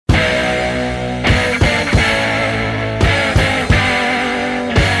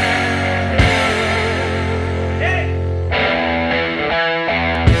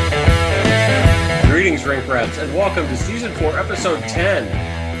friends, and welcome to Season 4, Episode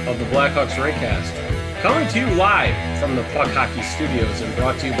 10 of the Blackhawks Raycast. Coming to you live from the Puck Hockey Studios and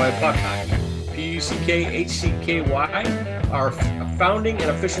brought to you by Puck Hockey. PUCKHCKY, our founding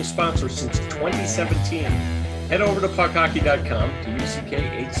and official sponsor since 2017. Head over to puckhockey.com, to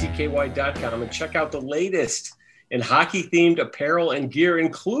UCKHCKY.com, and check out the latest in hockey-themed apparel and gear,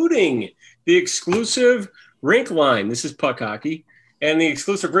 including the exclusive rink line. This is Puck Hockey. And the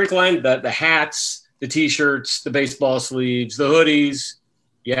exclusive rink line, the hats, the T-shirts, the baseball sleeves, the hoodies.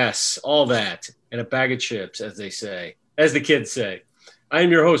 Yes, all that. And a bag of chips, as they say, as the kids say. I am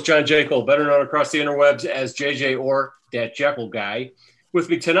your host, John Jekyll, better known across the interwebs as JJ or that Jekyll guy. With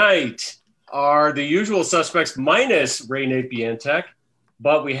me tonight are the usual suspects minus Ray Napientek.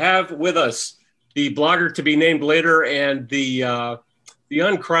 But we have with us the blogger to be named later and the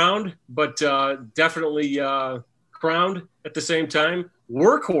uncrowned, but definitely crowned at the same time,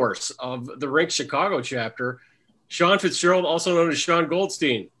 workhorse of the Rink Chicago chapter, Sean Fitzgerald, also known as Sean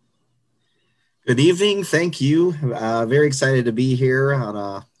Goldstein. Good evening. Thank you. Very excited to be here on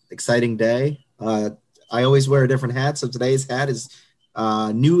a exciting day. I always wear a different hat, so today's hat is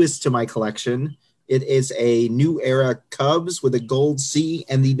newest to my collection. It is a New Era Cubs with a gold C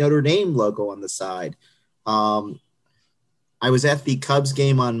and the Notre Dame logo on the side. I was at the Cubs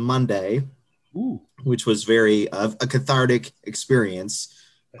game on Monday, which was a cathartic experience.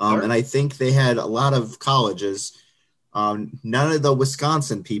 And I think they had a lot of colleges. None of the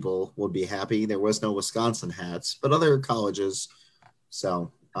Wisconsin people would be happy. There was no Wisconsin hats, but other colleges.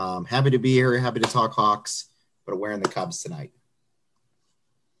 So happy to be here, happy to talk Hawks, but wearing the Cubs tonight.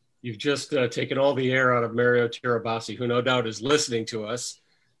 You've just taken all the air out of Mario Tirabassi, who no doubt is listening to us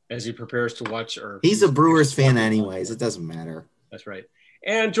as he prepares to watch. He's a Brewers fan anyways. It doesn't matter. That's right.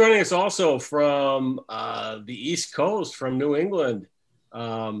 And joining us also from the East Coast, from New England,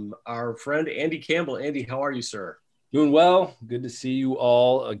 our friend Andy Campbell. Andy, how are you, sir? Doing well. Good to see you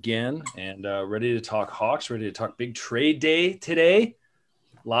all again, and ready to talk Hawks, ready to talk big trade day today.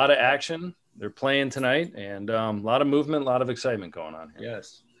 A lot of action. They're playing tonight, and a lot of movement, a lot of excitement going on here.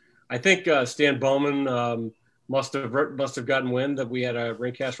 Yes. I think Stan Bowman must have gotten wind that we had a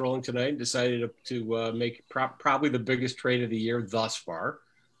Ringcast rolling tonight and decided to make probably the biggest trade of the year thus far.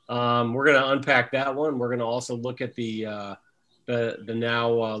 We're going to unpack that one. We're going to also look at the now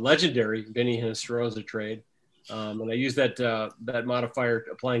legendary Vinny Hinostroza trade. And I use that modifier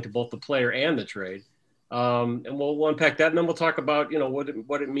applying to both the player and the trade. And we'll unpack that, and then we'll talk about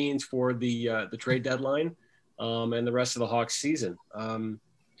what it means for the trade deadline and the rest of the Hawks season.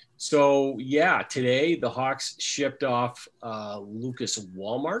 So today the Hawks shipped off Lucas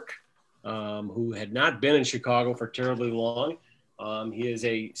Wallmark, who had not been in Chicago for terribly long. He is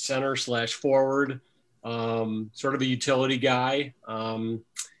a center / forward, sort of a utility guy. And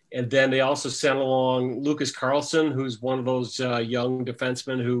then they also sent along Lucas Carlson, who's one of those young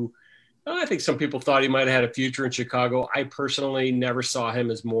defensemen who I think some people thought he might have had a future in Chicago. I personally never saw him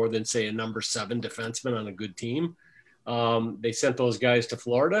as more than, say, a number 7 defenseman on a good team. They sent those guys to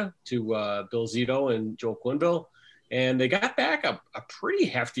Florida, to Bill Zito and Joe Quenneville, and they got back a pretty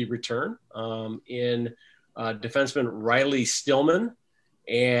hefty return in defenseman Riley Stillman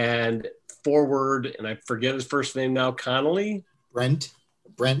and forward, and I forget his first name now, Brent,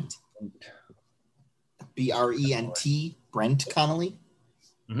 B-R-E-N-T, Brent Connolly.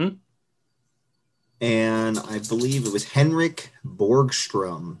 Mm-hmm. And I believe it was Henrik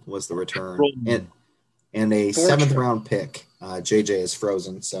Borgstrom was the return. And a 7th round pick. JJ is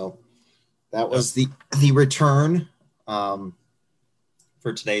frozen. So that was the return for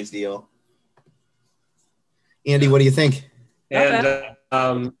today's deal. Andy, what do you think? And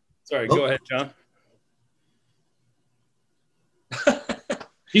sorry, go ahead, John.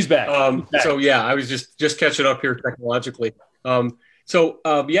 He's back. So I was just catching up here technologically. Henrik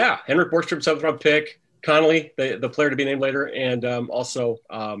Borgstrom, 7th round pick, Connolly, the player to be named later, and also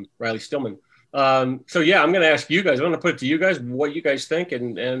Riley Stillman. I'm going to ask you guys. I'm going to put it to you guys what you guys think,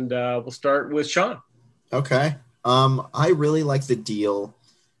 and we'll start with Sean. Okay. I really like the deal.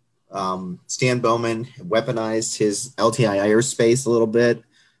 Stan Bowman weaponized his LTI airspace a little bit,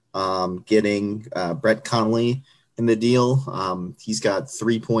 getting Brett Connolly in the deal. He's got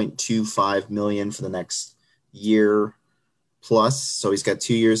 $3.25 million for the next year plus, so he's got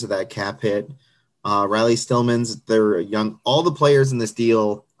 2 years of that cap hit. Riley Stillman's, they're young. All the players in this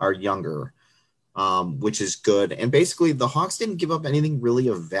deal are younger. Which is good. And basically, the Hawks didn't give up anything really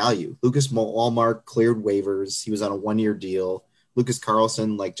of value. Lucas Wallmark cleared waivers. He was on a 1-year deal. Lucas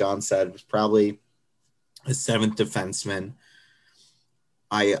Carlson, like John said, was probably a 7th defenseman.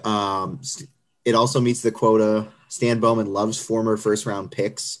 It also meets the quota. Stan Bowman loves former first-round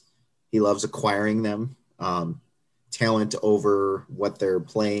picks. He loves acquiring them. talent over what their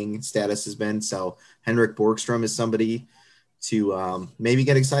playing status has been. So Henrik Borgstrom is somebody to maybe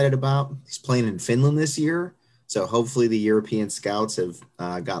get excited about. He's playing in Finland this year. So hopefully the European scouts have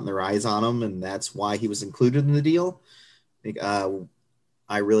gotten their eyes on him, and that's why he was included in the deal.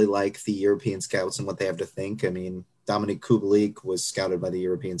 I really like the European scouts and what they have to think. I mean, Dominik Kubalik was scouted by the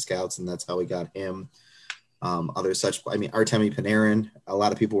European scouts, and that's how we got him. Artemi Panarin, a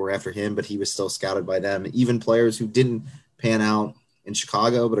lot of people were after him, but he was still scouted by them. Even players who didn't pan out in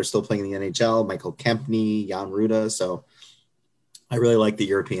Chicago but are still playing in the NHL, Michael Kempny, Jan Ruda. So I really like the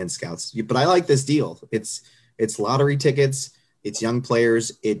European scouts. But I like this deal. It's lottery tickets. It's young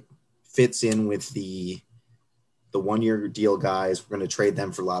players. It fits in with the 1-year deal guys. We're going to trade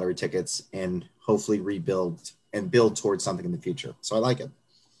them for lottery tickets and hopefully rebuild and build towards something in the future. So I like it.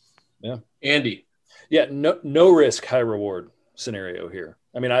 Yeah. Andy. Yeah. No risk, high reward scenario here.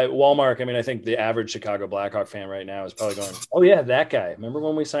 I mean, I think the average Chicago Blackhawk fan right now is probably going, oh yeah, that guy. Remember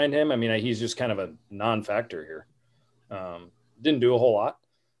when we signed him? I mean, he's just kind of a non-factor here. Didn't do a whole lot.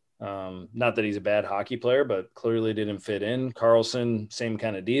 Not that he's a bad hockey player, but clearly didn't fit in. Carlson, same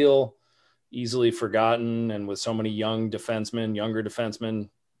kind of deal, easily forgotten. And with so many younger defensemen,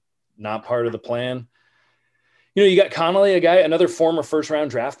 not part of the plan. You know, you got Connolly, another former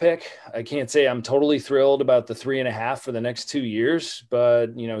first-round draft pick. I can't say I'm totally thrilled about the 3.5 for the next 2 years, but,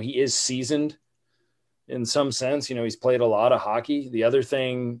 you know, he is seasoned in some sense. You know, he's played a lot of hockey. The other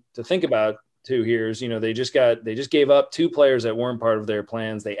thing to think about, too, here is, you know, they just gave up 2 players that weren't part of their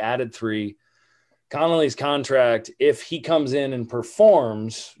plans. They added 3. Connolly's contract, if he comes in and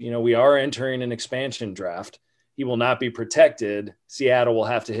performs, you know, we are entering an expansion draft. He will not be protected. Seattle will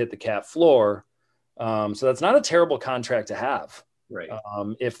have to hit the cap floor. So that's not a terrible contract to have, right?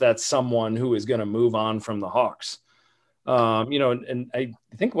 If that's someone who is going to move on from the Hawks. You know, and I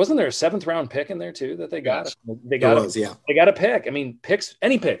think, wasn't there a 7th round pick in there too that they got? They got a pick. I mean,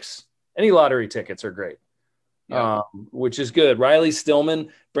 any lottery tickets are great. Yeah. Which is good. Riley Stillman,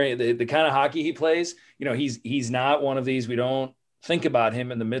 the kind of hockey he plays, you know, he's not one of these. We don't think about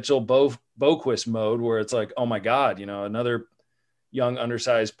him in the Mitchell Boquist mode where it's like, oh my God, you know, another young,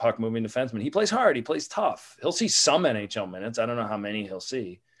 undersized puck moving defenseman. He plays hard. He plays tough. He'll see some NHL minutes. I don't know how many he'll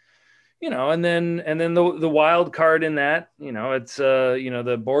see, you know, and then the wild card in that, you know, it's, you know,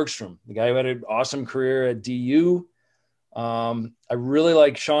 the Borgstrom, the guy who had an awesome career at DU. I really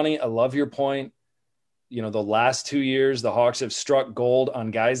like Shawnee. I love your point. You know, the last 2 years, the Hawks have struck gold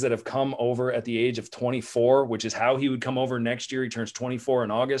on guys that have come over at the age of 24, which is how he would come over next year. He turns 24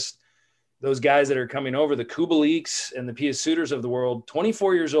 in August. Those guys that are coming over, the Kubaliks and the Pius Suitors of the world,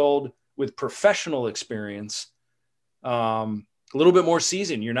 24 years old with professional experience, a little bit more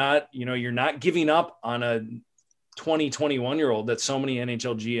seasoned. You're not giving up on a 20, 21-year-old that so many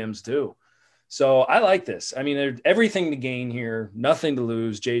NHL GMs do. So I like this. I mean, there's everything to gain here, nothing to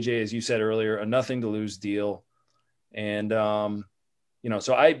lose. JJ, as you said earlier, a nothing to lose deal. And, you know,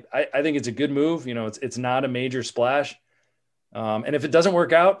 so I think it's a good move. You know, it's not a major splash. And if it doesn't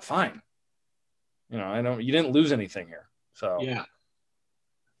work out, fine. You know, you didn't lose anything here. So, yeah.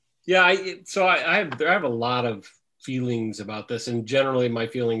 I have a lot of feelings about this. And generally my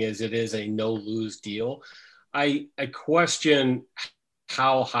feeling is it is a no lose deal. I question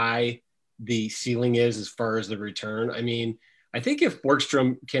how high the ceiling is as far as the return. I mean, I think if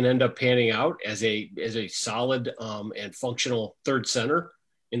Borgstrom can end up panning out as a solid and functional third center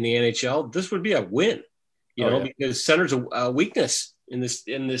in the NHL, this would be a win, because center's a weakness in this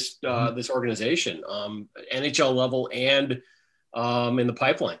organization, NHL level and in the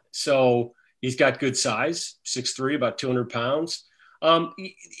pipeline. So he's got good size, 6'3", about 200 pounds.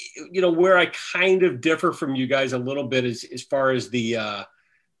 You know, where I kind of differ from you guys a little bit is as far as the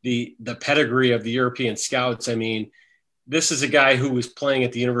pedigree of the European scouts. I mean, this is a guy who was playing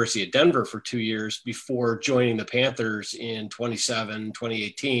at the University of Denver for 2 years before joining the Panthers in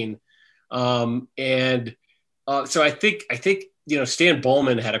 2018. So I think, you know, Stan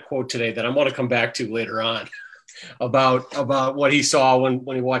Bowman had a quote today that I'm going to come back to later on about what he saw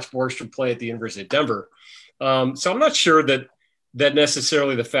when he watched Borgstrom play at the University of Denver. So I'm not sure that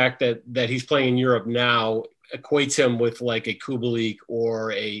necessarily the fact that he's playing in Europe now equates him with like a Kubalik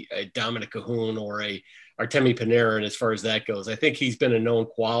or a Dominik Kahun or a Artemi Panarin as far as that goes. I think he's been a known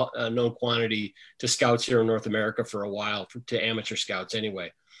quantity to scouts here in North America for a while, to amateur scouts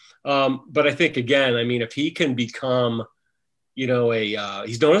anyway. But I think, again, I mean, if he can become, you know,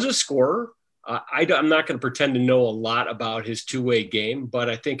 he's known as a scorer. I'm not going to pretend to know a lot about his two-way game, but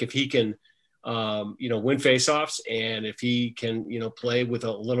I think if he can, you know, win faceoffs, and if he can, you know, play with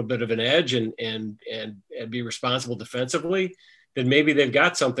a little bit of an edge and be responsible defensively, then maybe they've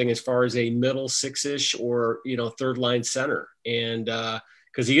got something as far as a middle six-ish or, third line center. And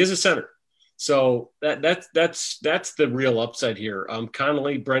because he is a center. So that's the real upside here.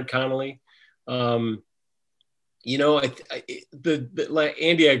 Brent Connolly. Andy,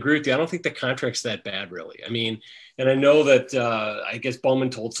 I agree with you. I don't think the contract's that bad, really. I mean, and I know that I guess Bowman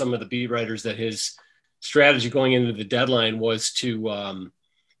told some of the beat writers that his strategy going into the deadline was to,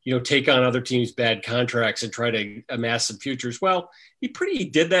 take on other teams' bad contracts and try to amass some futures. Well, he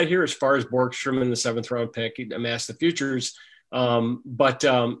did that here as far as Borgstrom in the 7th round pick. He amassed the futures. But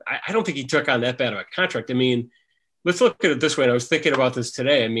I don't think he took on that bad of a contract. I mean, let's look at it this way. And I was thinking about this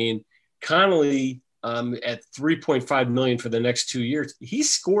today. I mean, Connolly at $3.5 million for the next 2 years, he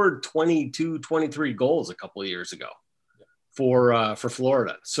scored 22, 23 goals a couple of years ago for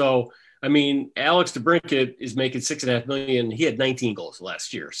Florida. So, I mean, Alex DeBrincat is making $6.5 million. He had 19 goals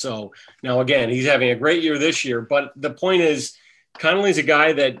last year. So now, again, he's having a great year this year. But the point is, Connolly's a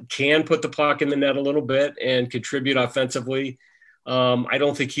guy that can put the puck in the net a little bit and contribute offensively. I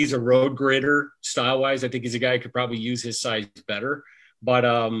don't think he's a road grader style-wise. I think he's a guy who could probably use his size better. But,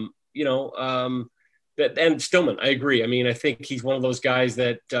 and Stillman, I agree. I mean, I think he's one of those guys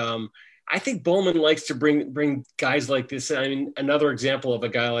that I think Bowman likes to bring guys like this. I mean, another example of a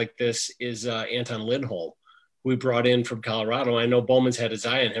guy like this is Anton Lindholm, who we brought in from Colorado. I know Bowman's had his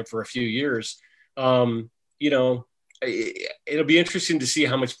eye on him for a few years. It'll be interesting to see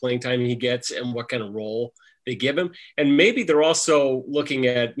how much playing time he gets and what kind of role they give him. And maybe they're also looking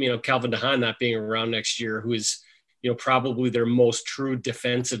at, Calvin DeHaan not being around next year, who is, probably their most true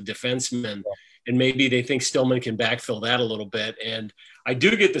defensive defenseman. And maybe they think Stillman can backfill that a little bit. And I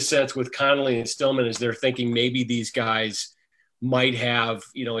do get the sense with Connolly and Stillman is they're thinking maybe these guys might have,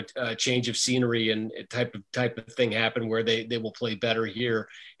 a change of scenery and a type of thing happen where they will play better here.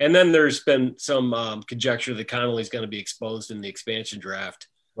 And then there's been some conjecture that Connolly is going to be exposed in the expansion draft.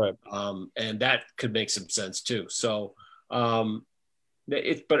 Right. And that could make some sense too. So, all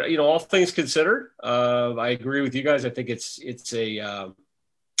things considered, I agree with you guys. I think it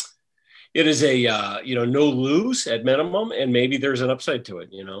is a no lose at minimum, and maybe there's an upside to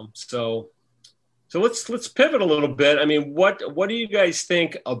it, So let's pivot a little bit. I mean, what do you guys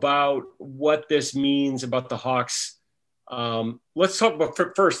think about what this means about the Hawks? Let's talk about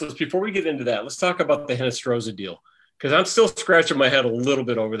before we get into that, let's talk about the Hinostroza deal, because I'm still scratching my head a little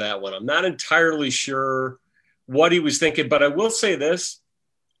bit over that one. I'm not entirely sure what he was thinking, but I will say this,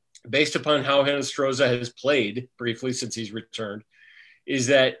 based upon how Hinostroza has played briefly since he's returned, is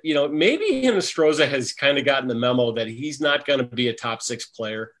that, maybe Hinostroza has kind of gotten the memo that he's not going to be a top 6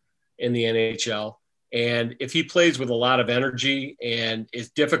 player in the NHL. And if he plays with a lot of energy and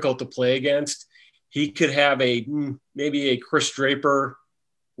is difficult to play against, he could have maybe a Chris Draper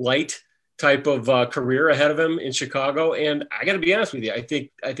light type of career ahead of him in Chicago. And I got to be honest with you, I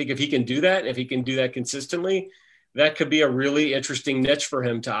think if he can do that, and if he can do that consistently, that could be a really interesting niche for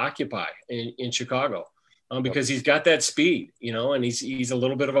him to occupy in Chicago. Because he's got that speed, and he's a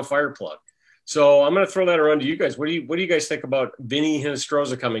little bit of a fire plug. So I'm going to throw that around to you guys. What do you guys think about Vinny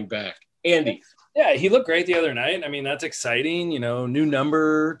Hinostroza coming back? Andy? Yeah, he looked great the other night. I mean, that's exciting. New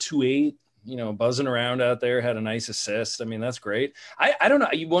number 28, buzzing around out there, had a nice assist. I mean, that's great. I don't know.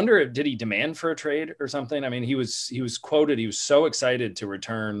 You wonder, did he demand for a trade or something? I mean, he was quoted. He was so excited to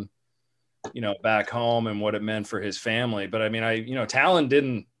return, back home and what it meant for his family. But I mean, Talon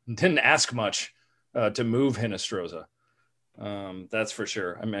didn't ask much to move Hinostroza. That's for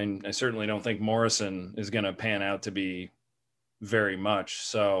sure. I mean, I certainly don't think Morrison is going to pan out to be very much.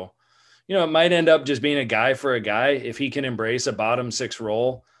 So, it might end up just being a guy for a guy if he can embrace a bottom 6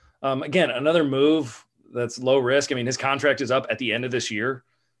 role. Again, another move that's low risk. I mean, his contract is up at the end of this year.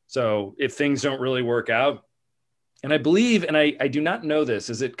 So if things don't really work out, and I believe, and I do not know this,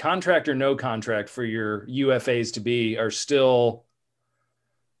 is it contract or no contract for your UFAs to be are still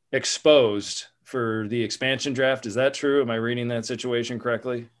exposed for the expansion draft? Is that true? Am I reading that situation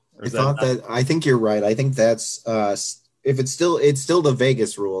correctly? I think you're right. I think that's if it's still the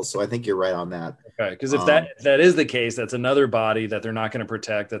Vegas rules. So I think you're right on that. Okay. Because if that is the case, that's another body that they're not going to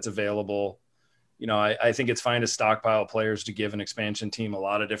protect that's available. I think it's fine to stockpile players to give an expansion team a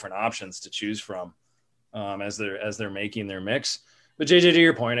lot of different options to choose from as they're making their mix. But JJ, to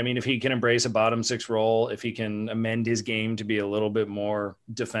your point, I mean, if he can embrace a bottom 6 role, if he can amend his game to be a little bit more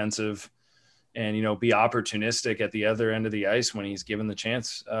defensive and, be opportunistic at the other end of the ice when he's given the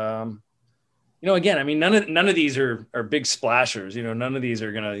chance. Again, I mean, none of these are big splashers, none of these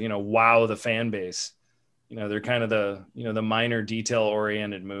are going to, wow the fan base. They're kind of the minor detail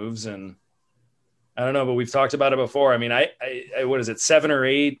oriented moves. And I don't know, but we've talked about it before. I mean, I what is it? 7 or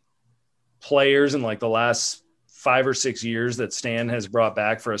 8 players in like the last 5 or 6 years that Stan has brought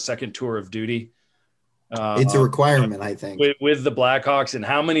back for a second tour of duty. It's a requirement, I think, with the Blackhawks. And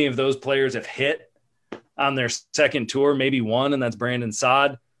how many of those players have hit on their second tour? Maybe one, and that's Brandon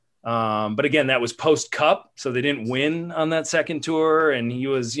Saad. But again, that was post-Cup, so they didn't win on that second tour. And he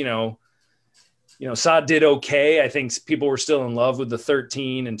was, Saad did okay. I think people were still in love with the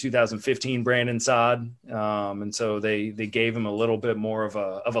 13 and 2015 Brandon Saad. And so they gave him a little bit more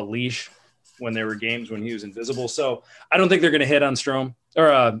of a leash when there were games when he was invisible. So I don't think they're going to hit on Strome.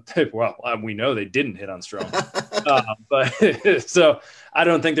 We know they didn't hit on Strome. But so I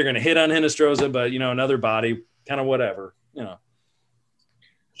don't think they're going to hit on Hinostroza, but, another body, kind of whatever,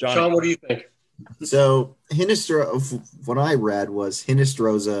 Sean, what do you think? So what I read was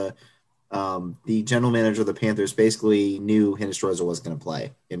Hinostroza, the general manager of the Panthers, basically knew Hinostroza was going to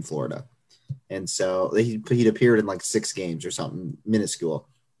play in Florida. And so he'd appeared in like 6 games or something, minuscule.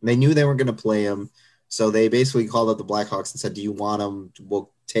 And they knew they weren't going to play him. So they basically called up the Blackhawks and said, do you want him?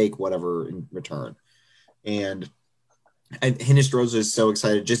 We'll take whatever in return. And Hinostroza is so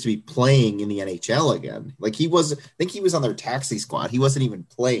excited just to be playing in the NHL again. Like I think he was on their taxi squad. He wasn't even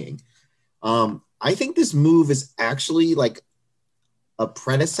playing. I think this move is actually like a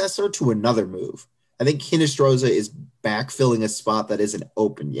predecessor to another move. I think Hinostroza is backfilling a spot that isn't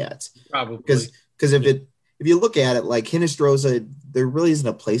open yet. Probably. Because if you look at it, like Hinostroza, there really isn't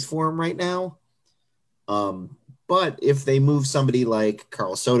a place for him right now. But if they move somebody like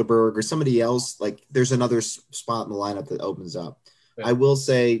Carl Soderberg or somebody else, like there's another spot in the lineup that opens up. Yeah. I will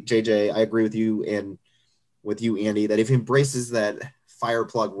say, JJ, I agree with you and with you, Andy, that if he embraces that fire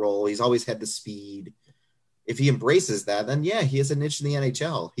plug role, he's always had the speed. If he embraces that, then yeah, he has a niche in the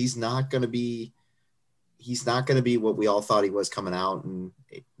NHL. He's not going to be what we all thought he was coming out, and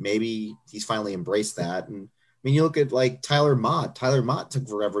maybe he's finally embraced that. And I mean, you look at like Tyler Mott. Tyler Mott took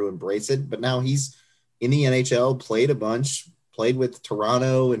forever to embrace it, but now he's in the NHL, played a bunch, played with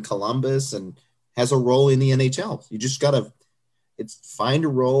Toronto and Columbus, and has a role in the NHL. You just got to find a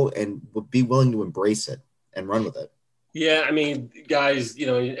role and be willing to embrace it and run with it. Yeah, I mean, guys,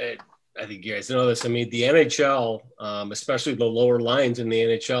 I think you guys know this. I mean, the NHL, especially the lower lines in the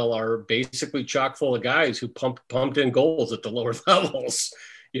NHL, are basically chock full of guys who pumped in goals at the lower levels,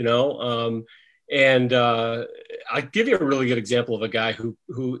 And I'll give you a really good example of a guy who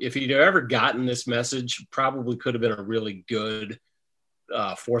if he'd ever gotten this message, probably could have been a really good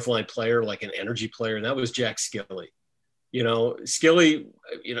fourth line player, like an energy player, and that was Jack Skilly. Skilly,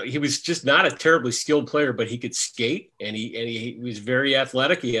 he was just not a terribly skilled player, but he could skate and he was very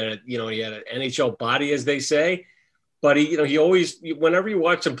athletic. He had he had an NHL body, as they say. But he always, whenever you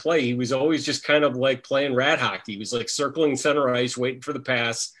watch him play, he was always just kind of like playing rat hockey. He was like circling center ice, waiting for the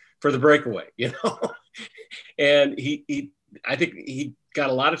pass for the breakaway, And I think he got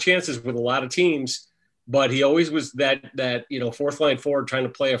a lot of chances with a lot of teams, but he always was that fourth line forward trying to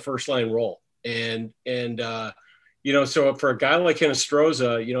play a first line role. So for a guy like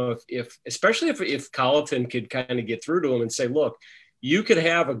Hinostroza, especially if Colleton could kind of get through to him and say, look, you could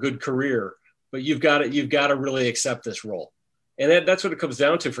have a good career, but you've got to really accept this role. And that's what it comes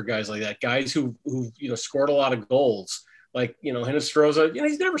down to for guys like that, guys who scored a lot of goals. Like, Hinostroza,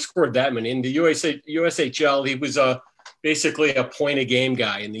 he's never scored that many. In the USHL, he was basically a point a game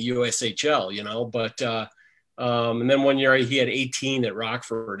guy in the USHL, but and then one year he had 18 at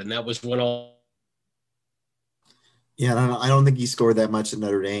Rockford, and that was when all. Yeah, I don't think he scored that much at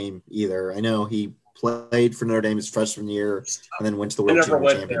Notre Dame either. I know he played for Notre Dame his freshman year and then went to the World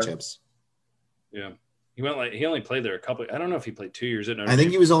Championships. Yeah. He only played there a couple. I don't know if he played 2 years at Notre Dame. I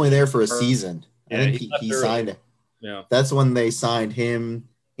think he was only there for a season. Yeah, I think he signed it. Yeah. That's when they signed him,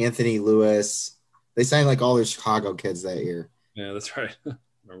 Anthony Lewis. They signed like all the Chicago kids that year. Yeah, that's right.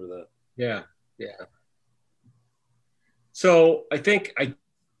 Remember that. Yeah. Yeah. So I think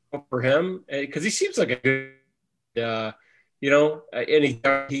for him, because he seems like a good, and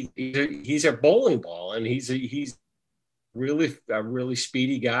he's a bowling ball, and he's really a really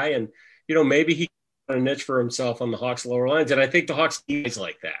speedy guy, and maybe he got a niche for himself on the Hawks lower lines, and I think the Hawks need guys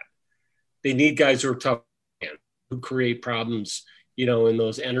like that. They need guys who are tough, who create problems, in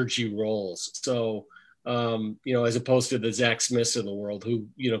those energy roles. So, as opposed to the Zach Smiths of the world, who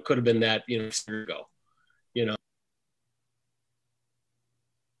could have been that a year ago.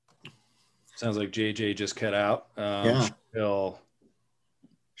 Sounds like JJ just cut out. Yeah. He'll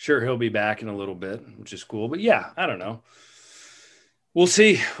be back in a little bit, which is cool. But yeah, I don't know. We'll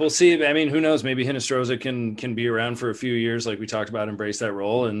see. I mean, who knows? Maybe Hinostroza can be around for a few years, like we talked about, embrace that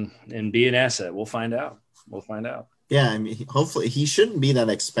role and be an asset. We'll find out. Yeah, I mean, hopefully he shouldn't be that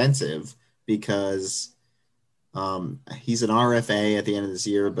expensive because He's an RFA at the end of this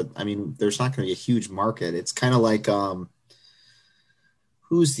year, but I mean, there's not going to be a huge market. It's kind of like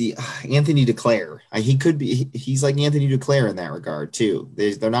who's the Anthony DeClaire? He's like Anthony DeClaire in that regard too.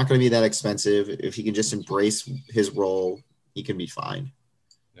 They're not going to be that expensive. If he can just embrace his role, he can be fine.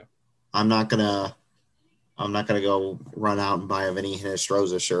 Yeah. I'm not gonna go run out and buy a Vinny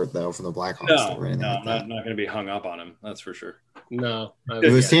Hinostroza shirt though from the Blackhawks. I'm not going to be hung up on him. That's for sure. No, if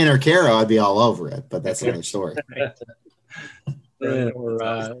it was Tanner Kero, I'd be all over it, but that's another story.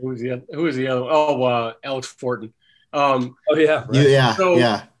 Or who was the other? Oh, Alex Fortin. Right.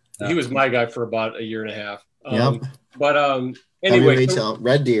 Yeah. He was my guy for about a year and a half. Yep. But anyway,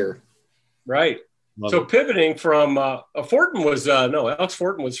 Red Deer. Right. So pivoting from Fortin was Alex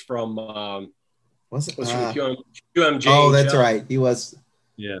Fortin was from from QMJ. Oh, that's right. He was.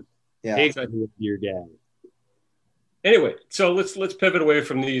 Yeah. Your dad. Anyway, so let's pivot away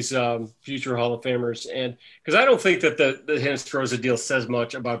from these future Hall of Famers, and because I don't think that the Hinostroza deal says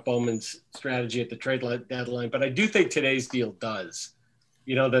much about Bowman's strategy at the trade deadline, but I do think today's deal does.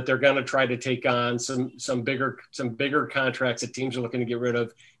 You know, that they're going to try to take on some bigger contracts that teams are looking to get rid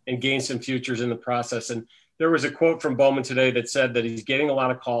of and gain some futures in the process. And there was a quote from Bowman today that said that he's getting a lot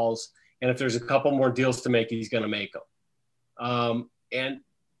of calls, and if there's a couple more deals to make, he's going to make them. And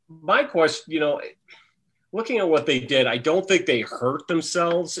my question, you know, looking at what they did, I don't think they hurt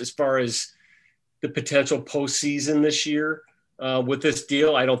themselves as far as the potential postseason this year with this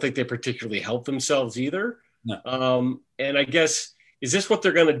deal. I don't think they particularly helped themselves either. No. And I guess, is this what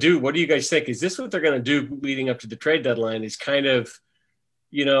they're going to do? What do you guys think? Is this what they're going to do leading up to the trade deadline? Is kind of,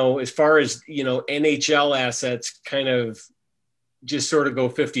 you know, as far as, you know, NHL assets kind of just sort of go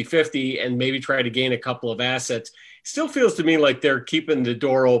 50-50 and maybe try to gain a couple of assets. Still feels to me like they're keeping the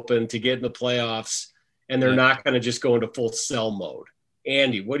door open to get in the playoffs, and they're not going to just go into full sell mode.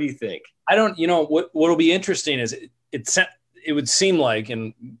 Andy, what do you think? I don't, you know, what'll be interesting is it would seem like,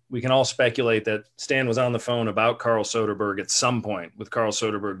 and we can all speculate that Stan was on the phone about Carl Soderberg at some point, with Carl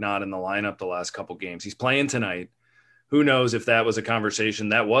Soderberg not in the lineup the last couple games. He's playing tonight. Who knows if that was a conversation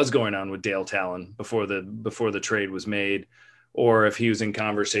that was going on with Dale Talon before the trade was made, or if he was in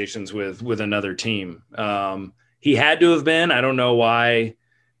conversations with another team. He had to have been. I don't know why.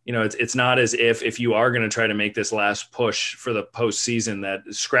 You know, it's not as if you are going to try to make this last push for the postseason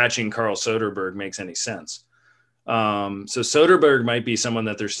that scratching Carl Soderberg makes any sense. So Soderberg might be someone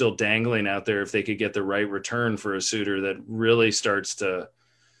that they're still dangling out there if they could get the right return for a suitor that really starts to,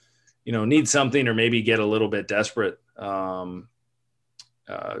 you know, need something or maybe get a little bit desperate,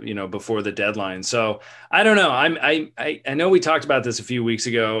 you know, before the deadline. So I don't know. I know we talked about this a few weeks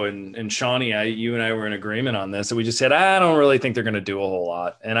ago, and Shawnee, you and I were in agreement on this, and we just said, I don't really think they're going to do a whole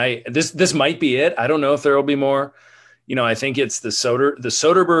lot. And this might be it. I don't know if there will be more. You know, I think it's the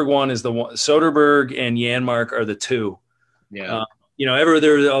Soderberg one is the one. Soderberg and Janmark are the two. Yeah. You know,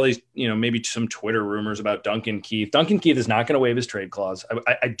 there are all these, you know, maybe some Twitter rumors about Duncan Keith. Duncan Keith is not going to waive his trade clause.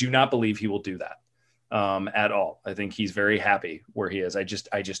 I do not believe he will do that. At all. I think he's very happy where he is. I just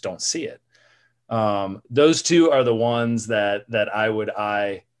don't see it. Those two are the ones that I would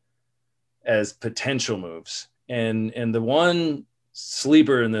eye as potential moves. And the one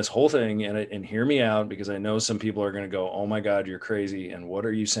sleeper in this whole thing, and hear me out, because I know some people are going to go, oh my God, you're crazy. And what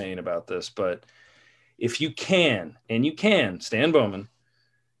are you saying about this? But if you can, and you can, Stan Bowman,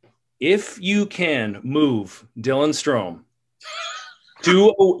 if you can move Dylan Strome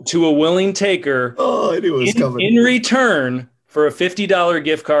to a willing taker in return for a $50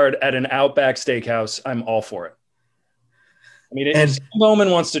 gift card at an Outback Steakhouse, I'm all for it. I mean, if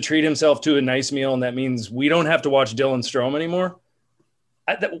Bowman wants to treat himself to a nice meal, and that means we don't have to watch Dylan Strome anymore,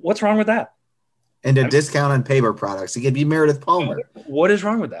 what's wrong with that? And a discount on paper products. It could be Meredith Palmer. What is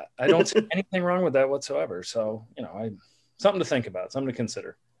wrong with that? I don't see anything wrong with that whatsoever. So, you know, something to think about, something to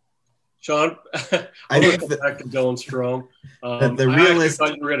consider. Sean, I think back to Dylan Strome.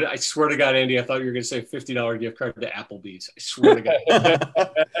 I swear to God, Andy, I thought you were going to say $50 gift card to Applebee's. I swear to God.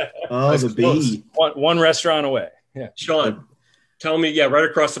 Oh, the bee. One restaurant away. Yeah. Sean, tell me, right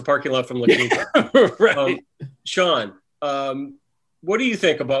across the parking lot from La Quinta. Right. Sean, what do you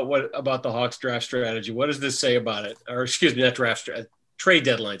think about the Hawks draft strategy? What does this say about it? Or excuse me, not draft strategy, trade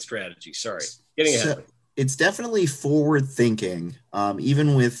deadline strategy. Sorry, getting ahead. So, it's definitely forward thinking.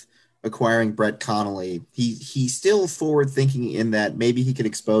 Even with acquiring Brett Connolly, he's still forward thinking in that maybe he could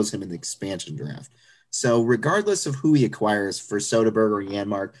expose him in the expansion draft. So regardless of who he acquires for Soderberg or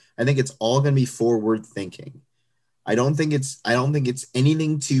Janmark, I think it's all going to be forward thinking. I don't think it's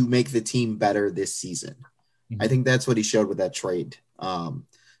anything to make the team better this season. Mm-hmm. I think that's what he showed with that trade.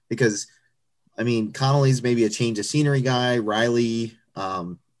 Because I mean, Connolly's maybe a change of scenery guy. Riley,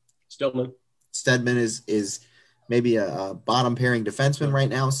 Stedman is maybe a bottom pairing defenseman right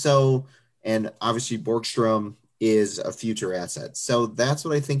now. So, and obviously Borgstrom is a future asset. So that's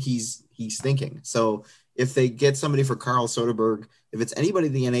what I think he's thinking. So if they get somebody for Carl Soderberg, if it's anybody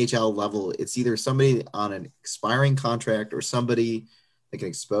at the NHL level, it's either somebody on an expiring contract or somebody that can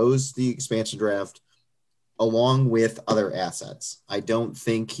expose the expansion draft along with other assets. I don't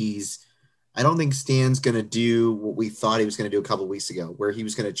think Stan's going to do what we thought he was going to do a couple of weeks ago, where he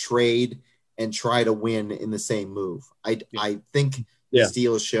was going to trade and try to win in the same move. I think this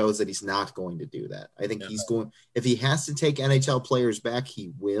deal shows that he's not going to do that. I think he's going, if he has to take NHL players back,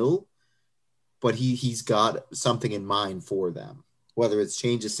 he will, but he's got something in mind for them, whether it's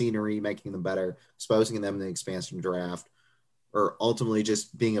change of scenery, making them better, exposing them in the expansion draft, or ultimately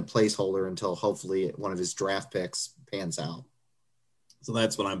just being a placeholder until hopefully one of his draft picks pans out. So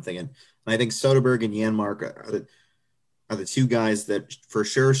that's what I'm thinking. And I think Soderberg and Janmark are the two guys that for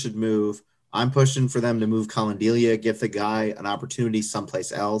sure should move. I'm pushing for them to move Colin Delia, give the guy an opportunity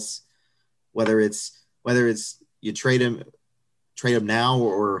someplace else, whether it's you trade him now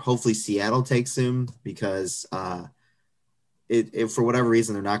or hopefully Seattle takes him because if for whatever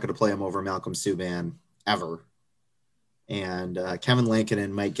reason they're not going to play him over Malcolm Subban ever. And Kevin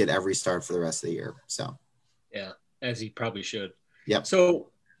Lankinen might get every start for the rest of the year. So, yeah, as he probably should. Yep.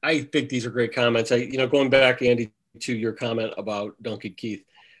 So I think these are great comments. Going back, Andy, to your comment about Duncan Keith,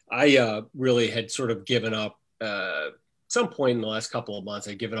 I really had sort of given up some point in the last couple of months.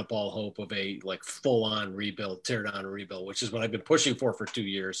 I'd given up all hope of a full-on rebuild, tear down rebuild, which is what I've been pushing for 2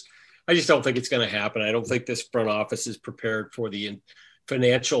 years. I just don't think it's going to happen. I don't think this front office is prepared for the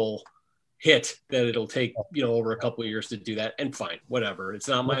financial hit that it'll take, over a couple of years to do that. And fine, whatever. It's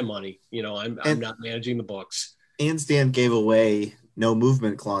not my money. I'm not managing the books. And Stan gave away no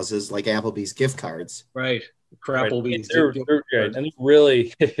movement clauses like Applebee's gift cards. Right. Applebee's. They're good. And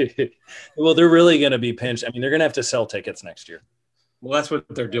really, they're really going to be pinched. I mean, they're going to have to sell tickets next year. Well, that's what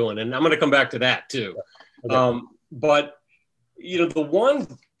they're doing. And I'm going to come back to that too. Okay. But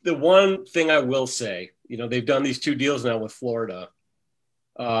the one thing I will say, they've done these 2 deals now with Florida.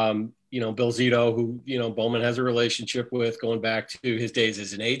 Bill Zito, who, Bowman has a relationship with going back to his days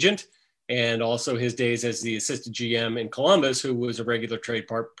as an agent and also his days as the assistant GM in Columbus, who was a regular trade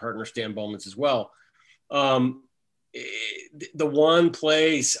partner, Stan Bowman's as well. The one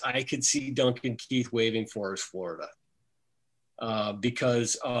place I could see Duncan Keith waving for is Florida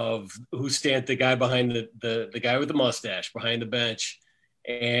because of who Stan, the guy behind the guy with the mustache behind the bench.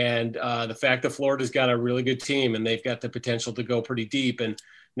 And the fact that Florida's got a really good team and they've got the potential to go pretty deep. And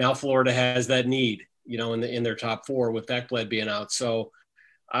now Florida has that need, in their top 4 with Ekblad being out. So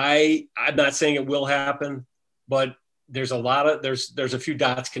I'm not saying it will happen, but there's a few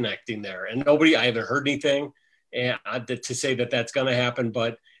dots connecting there, and I haven't heard anything to say that that's going to happen,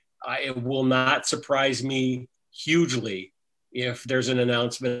 but it will not surprise me hugely if there's an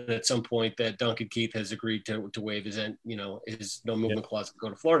announcement at some point that Duncan Keith has agreed to waive his no movement clause to go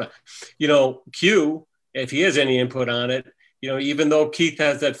to Florida. Q, if he has any input on it, even though Keith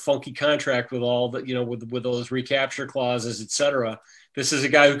has that funky contract with all the, with those recapture clauses, et cetera, this is a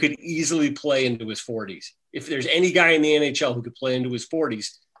guy who could easily play into his 40s. If there's any guy in the NHL who could play into his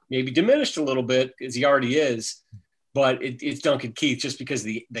 40s, maybe diminished a little bit as he already is, but it's Duncan Keith just because of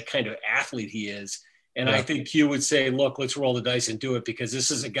the kind of athlete he is. And I think Q would say, look, let's roll the dice and do it because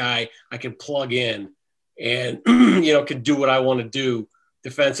this is a guy I can plug in and, can do what I want to do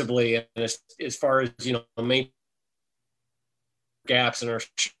defensively. And as far as, main gaps and are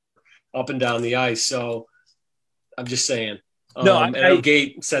up and down the ice. So I'm just saying. And I know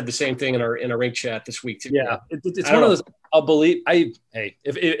Gate said the same thing in our rink chat this week too. Yeah, it's one of those. I'll believe.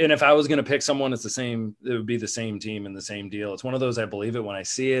 If I was going to pick someone, it's the same. It would be the same team and the same deal. It's one of those. I believe it when I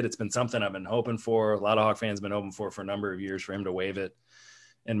see it. It's been something I've been hoping for. A lot of Hawk fans have been hoping for a number of years for him to waive it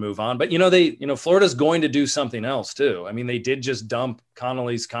and move on. But Florida's going to do something else too. I mean, they did just dump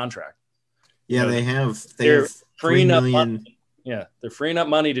Connolly's contract. Yeah, they're freeing up money. Yeah, they're freeing up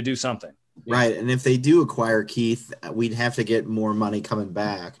money to do something. Right. And if they do acquire Keith, we'd have to get more money coming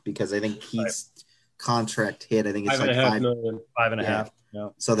back because I think Keith's contract hit. I think it's $5.5 million. $5.5. Yeah.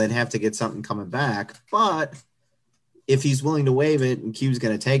 So they'd have to get something coming back. But if he's willing to waive it and Q's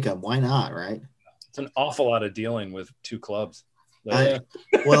going to take him, why not? Right. It's an awful lot of dealing with 2 clubs. I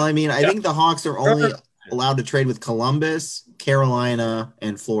think the Hawks are only allowed to trade with Columbus, Carolina,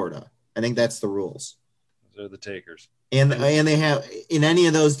 and Florida. I think that's the rules. Those are the takers. And they have, in any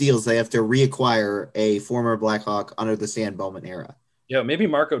of those deals, they have to reacquire a former Blackhawk under the Stan Bowman era. Yeah, maybe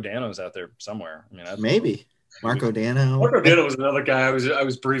Marco Dano's out there somewhere. I mean, maybe. Marco Dano. Marco Dano was another guy I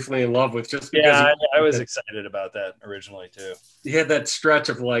was briefly in love with just because Yeah, I was excited about that originally too. he had that stretch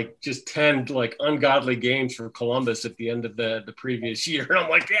of like just 10 like ungodly games for Columbus at the end of the previous year. And I'm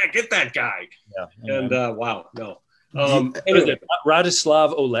like, yeah, get that guy. Yeah. And wow, no. Anyway,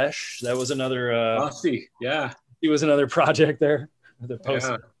 Radislav Olesh, that was another yeah. He was another project there. The post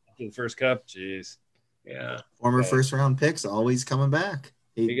to the first cup. Jeez. Yeah. Former first round picks always coming back.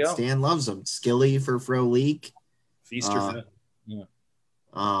 Stan loves them. Skilly for Frolik. Feast or fit. Yeah.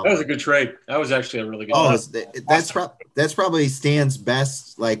 That was a good trade. That was actually a really good. That's probably Stan's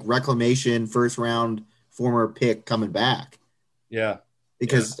best like reclamation first round former pick coming back. Yeah.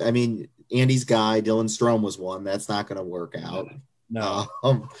 Because I mean, Andy's guy Dylan Strome was one. That's not going to work out. No.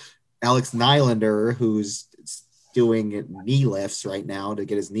 Alex Nylander, who's doing knee lifts right now to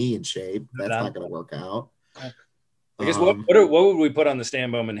get his knee in shape. That's not going to work out. I guess what would we put on the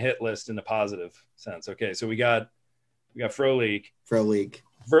Stan Bowman hit list in the positive sense? Okay, so we got Frolik.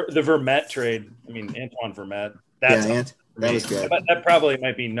 The Vermette trade. I mean, Antoine Vermette. That was good. That probably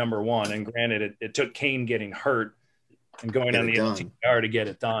might be number one. And granted, it took Kane getting hurt and going on the LTR to get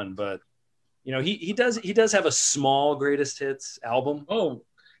it done. But you know, he does have a small greatest hits album. Oh,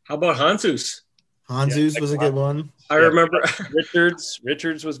 how about Hanzus? Hanzus was a good one. I remember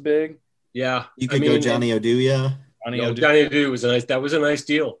Richards was big. Yeah, you could go Johnny Oduya. Johnny Oduya was nice. That was a nice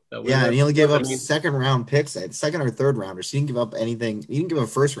deal. And he only gave up second round picks, second or third rounders. He didn't give up anything. He didn't give up a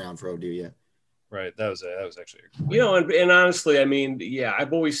first round for Oduya. Right. That was actually and honestly, I mean, yeah,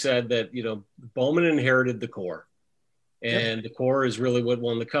 I've always said that Bowman inherited the core, and the core is really what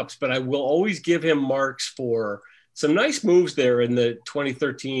won the cups. But I will always give him marks for some nice moves there in the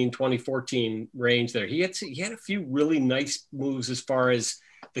 2013, 2014 range. There, he had a few really nice moves as far as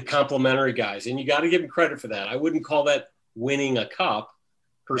the complimentary guys, and you got to give him credit for that. I wouldn't call that winning a cup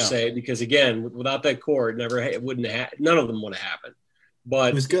per se, because again, without that core, none of them would have happened. But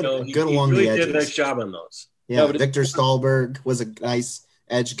it was good, he along really the edges. did a nice job on those. Yeah, Victor Stahlberg was a nice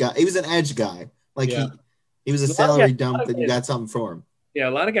edge guy. He was an edge guy. He was a salary dump that you got something for him. Yeah,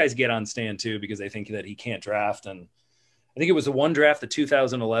 a lot of guys get on Stan too because they think that he can't draft. And I think it was the one draft, the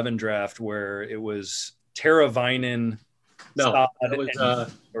 2011 draft, where it was Teravainen. No, it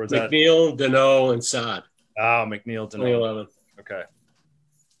was McNeil, Deneau, and Saad. Oh, McNeil, Deneau. 2011. Okay.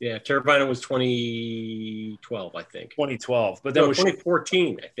 Yeah, Teravainen was 2012, I think. 2012, but then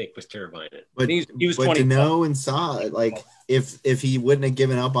 2014, I think, was Teravainen. But he was 20. Deneau and Saad, if he wouldn't have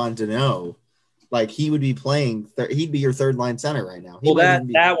given up on Deneau, he would be playing. He'd be your third line center right now.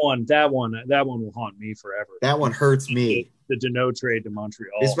 That one will haunt me forever. That one hurts me. The Deneau trade to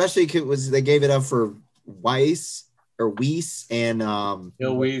Montreal, especially because they gave it up for Weiss and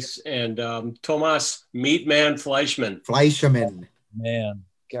Bill Weiss and Thomas Meatman Fleischman. Man,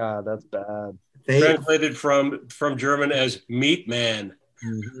 God, that's bad. Translated from German as Meat Man.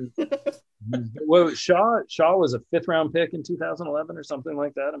 Mm-hmm. Well, Shaw was a 5th round pick in 2011 or something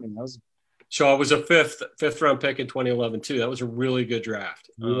like that. I mean, that was Shaw was a fifth round pick in 2011 too. That was a really good draft.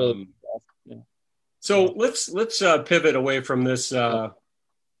 So let's pivot away from this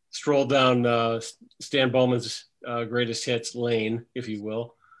stroll down Stan Bowman's greatest hits lane, if you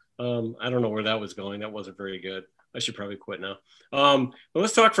will. I don't know where that was going. That wasn't very good. I should probably quit now. But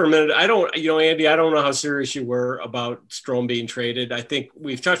let's talk for a minute. Andy, I don't know how serious you were about Strome being traded. I think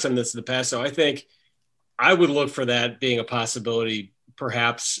we've touched on this in the past. So I think I would look for that being a possibility,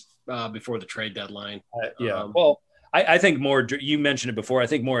 perhaps before the trade deadline. I think more, you mentioned it before. I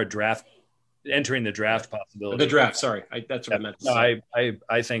think more entering the draft possibility. The draft. Sorry. That's what I meant. No,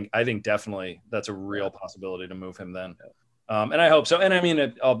 I think definitely that's a real possibility to move him then. And I hope so. And I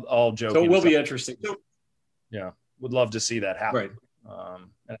mean, I'll joke. So it will be interesting. Yeah. Would love to see that happen.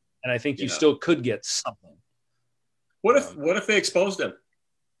 Right. And I think you still could get something. What if they exposed him?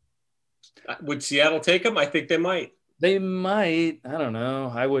 Would Seattle take him? I think they might. They might. I don't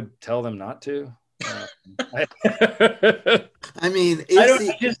know. I would tell them not to. I mean,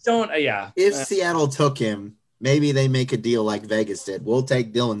 if Seattle took him, maybe they make a deal like Vegas did. We'll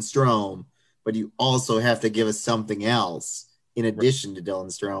take Dylan Strome, but you also have to give us something else in addition to Dylan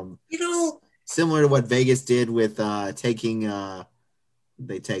Strome. Similar to what Vegas did with taking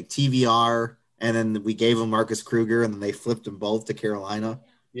they take TVR, and then we gave them Marcus Kruger, and then they flipped them both to Carolina.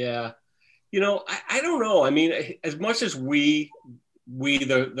 Yeah. I don't know. I mean, as much as we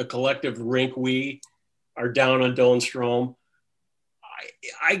the collective rink, we are down on Dylan Strome,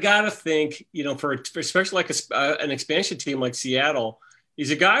 I got to think, for especially like an expansion team like Seattle,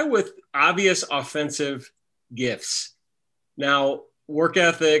 he's a guy with obvious offensive gifts. Now, work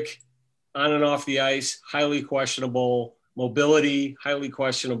ethic on and off the ice, highly questionable. Mobility, highly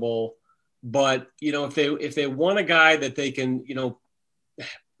questionable. But if they want a guy that they can,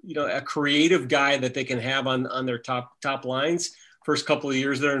 a creative guy that they can have on their top lines first couple of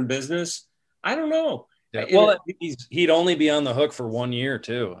years they're in business, I don't know. Yeah. Well, he'd only be on the hook for 1 year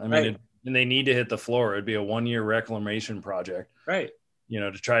too. I mean, right. And they need to hit the floor. It'd be a 1 year reclamation project, right?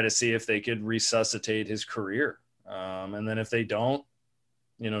 To try to see if they could resuscitate his career. And then if they don't,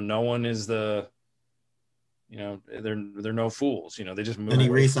 no one is they're no fools. They just move. And he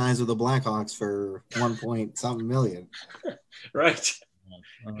re-signs with the Blackhawks for 1 point something million. Right.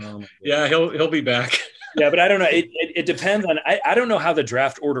 Yeah, he'll be back. Yeah, but I don't know. It depends on. I don't know how the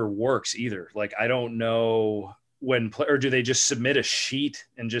draft order works either. Like, I don't know or do they just submit a sheet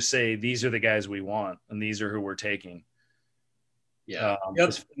and just say these are the guys we want and these are who we're taking? Yeah. The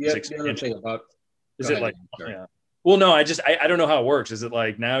other thing about is it like? Yeah. Well, no, I don't know how it works. Is it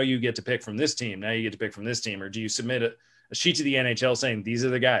like now you get to pick from this team, now you get to pick from this team, or do you submit a sheet to the NHL saying these are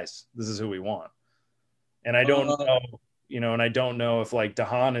the guys, this is who we want? And I don't know, and I don't know if like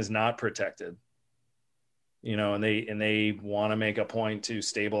DeHaan is not protected, and they want to make a point to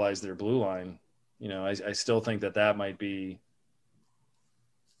stabilize their blue line. I still think that might be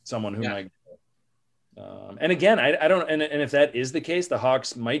someone who might. And again, I don't, and if that is the case, the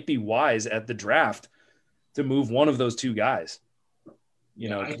Hawks might be wise at the draft to move one of those two guys.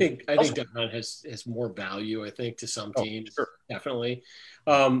 I think DeHaan has more value, I think, to some teams. Sure. Definitely.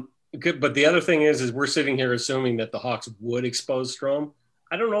 But the other thing is we're sitting here assuming that the Hawks would expose Strome.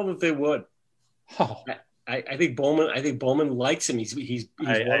 I don't know that they would. Oh. I think Bowman likes him. He's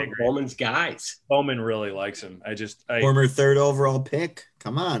one of Bowman's guys. Bowman really likes him. Former 3rd overall pick.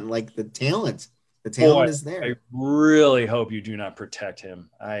 Come on, like the talent is there. I really hope you do not protect him.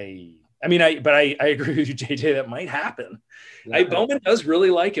 I agree with you, JJ. That might happen. Yeah. Bowman does really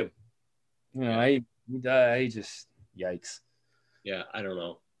like him. I just yikes. Yeah, I don't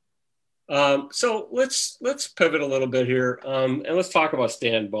know. So let's pivot a little bit here, and let's talk about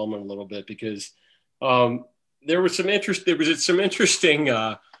Stan Bowman a little bit because there was an interesting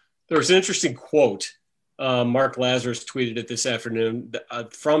quote. Mark Lazarus tweeted it this afternoon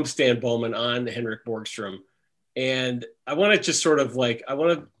from Stan Bowman on Henrik Borgstrom, and I want to just sort of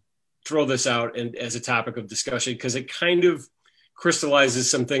throw this out and as a topic of discussion because it kind of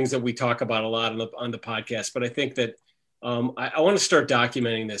crystallizes some things that we talk about a lot on the podcast. But I think that I want to start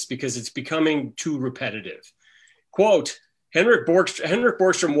documenting this because it's becoming too repetitive. Quote, Henrik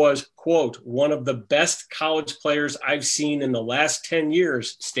Borgstrom was, quote, one of the best college players I've seen in the last 10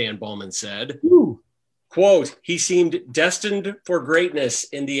 years, Stan Bowman said. Ooh. Quote, he seemed destined for greatness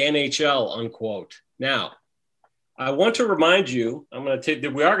in the NHL, unquote. Now, I want to remind you, we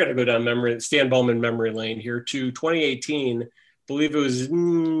are going to go down Stan Bowman memory lane here to 2018. I believe it was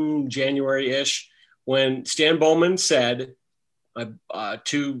January-ish when Stan Bowman said he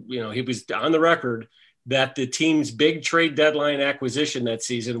was on the record that the team's big trade deadline acquisition that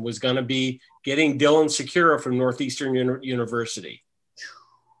season was going to be getting Dylan Sikura from Northeastern University.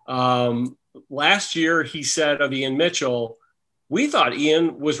 Last year, he said of Ian Mitchell, we thought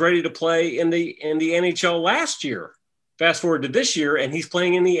Ian was ready to play in the NHL last year. Fast forward to this year, and he's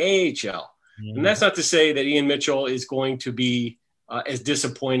playing in the AHL. Mm-hmm. And that's not to say that Ian Mitchell is going to be as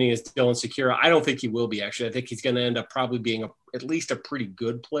disappointing as Dylan Sikura. I don't think he will be, actually. I think he's going to end up probably being at least a pretty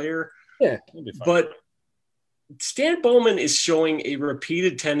good player. Yeah, he'll be fine. But Stan Bowman is showing a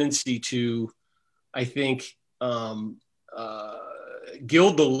repeated tendency to, I think,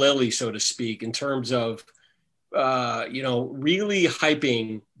 gild the lily, so to speak, in terms of, really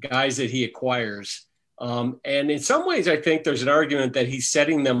hyping guys that he acquires. And in some ways, I think there's an argument that he's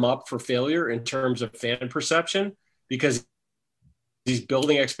setting them up for failure in terms of fan perception because he's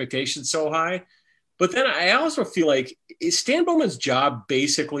building expectations so high. But then I also feel like is Stan Bowman's job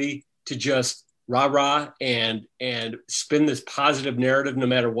basically to just rah-rah and spin this positive narrative no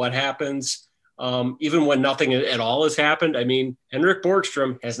matter what happens, even when nothing at all has happened. I mean, Henrik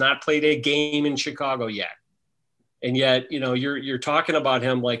Borgstrom has not played a game in Chicago yet. And yet, you're talking about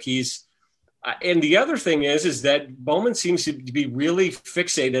him like he's and the other thing is that Bowman seems to be really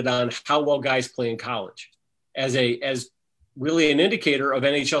fixated on how well guys play in college as really an indicator of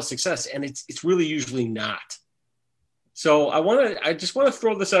NHL success. And it's really usually not. So I just want to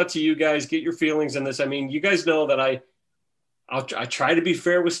throw this out to you guys, get your feelings on this. I mean, you guys know that I try to be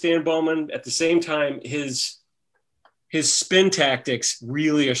fair with Stan Bowman. At the same time, his spin tactics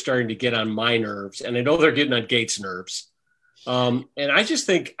really are starting to get on my nerves. And I know they're getting on Gates' nerves. And I just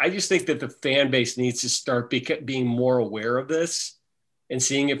think that the fan base needs to start being more aware of this and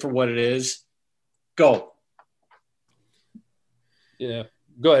seeing it for what it is. Go. Yeah.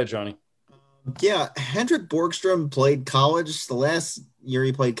 Go ahead, Johnny. Yeah, Hendrik Borgstrom played college. The last year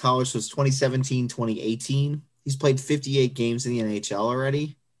he played college was 2017, 2018. He's played 58 games in the NHL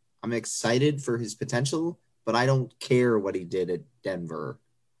already. I'm excited for his potential, but I don't care what he did at Denver.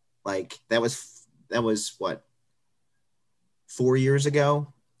 Like that was what, 4 years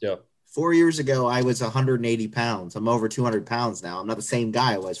ago? Yeah. 4 years ago, I was 180 pounds. I'm over 200 pounds now. I'm not the same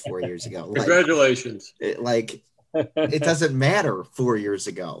guy I was 4 years ago. Congratulations. It doesn't matter 4 years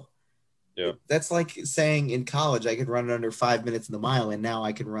ago. Yeah. That's like saying in college I could run it under 5 minutes in the mile, and now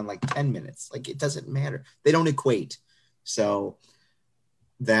I can run like 10 minutes. Like, it doesn't matter. They don't equate. So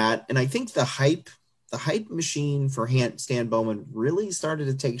that, and I think the hype machine for Stan Bowman really started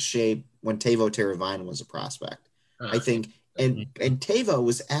to take shape when Teuvo Teravainen was a prospect. I think, and Teuvo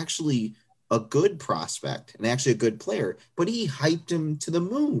was actually a good prospect and actually a good player, but he hyped him to the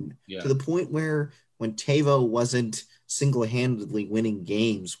moon, to the point where when Teuvo wasn't single-handedly winning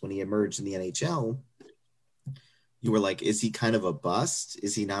games when he emerged in the NHL, you were like, is he kind of a bust?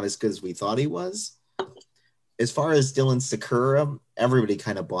 Is he not as good as we thought he was? As far as Dylan Sikura, everybody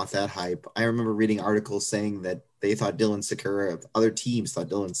kind of bought that hype. I remember reading articles saying that they thought Dylan Sikura, other teams thought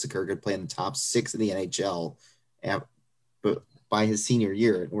Dylan Sikura could play in the top 6 in the NHL but by his senior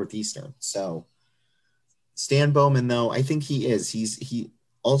year at Northeastern. So Stan Bowman, though, I think he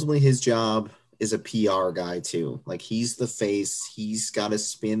ultimately his job is a PR guy too. Like, he's the face. He's got to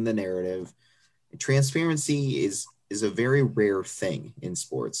spin the narrative. Transparency is a very rare thing in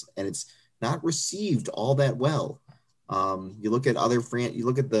sports, and it's not received all that well. You look at you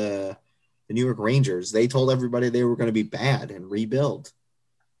look at the New York Rangers. They told everybody they were going to be bad and rebuild.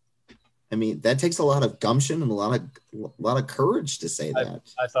 I mean, that takes a lot of gumption and a lot of courage to say that.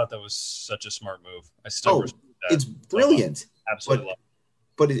 I thought that was such a smart move. I still respect that. It's brilliant. Absolutely.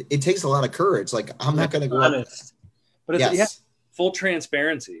 But it takes a lot of courage. Like, I'm not going to go honest. But it's full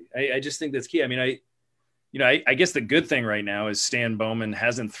transparency. I just think that's key. I mean, I guess the good thing right now is Stan Bowman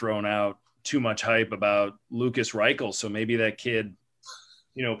hasn't thrown out too much hype about Lucas Reichel. So maybe that kid,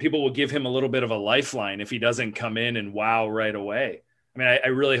 people will give him a little bit of a lifeline if he doesn't come in and wow right away. I mean, I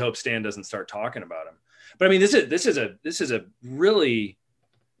really hope Stan doesn't start talking about him. But I mean, this is a really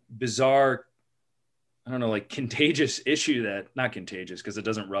bizarre, I don't know, like contagious issue not contagious because it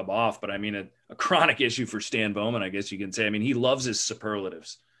doesn't rub off, but I mean a chronic issue for Stan Bowman, I guess you can say. I mean, he loves his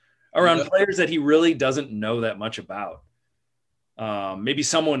superlatives around players that he really doesn't know that much about. Maybe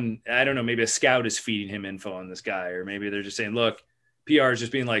someone, I don't know, maybe a scout is feeding him info on this guy, or maybe they're just saying, look, PR is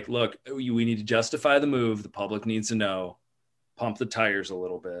just being like, look, we need to justify the move. The public needs to know. Pump the tires a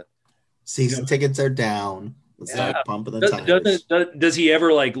little bit. Season tickets are down. Let's start pumping the tires. Does he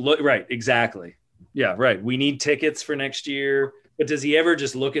ever look right? Exactly. Yeah, right. We need tickets for next year. But does he ever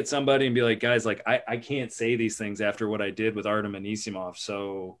just look at somebody and be like, guys, I can't say these things after what I did with Artem Anisimov.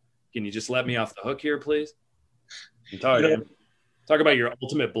 So can you just let me off the hook here, please? Talk about your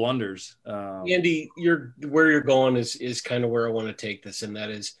ultimate blunders. Andy, where you're going is kind of where I want to take this. And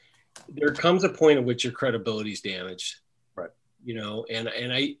that is, there comes a point at which your credibility is damaged. Right.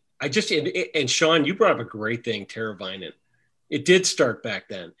 And Sean, you brought up a great thing, Teravainen. It did start back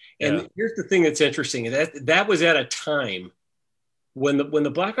then. And here's the thing that's interesting. That was at a time when the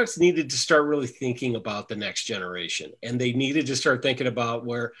Blackhawks needed to start really thinking about the next generation. And they needed to start thinking about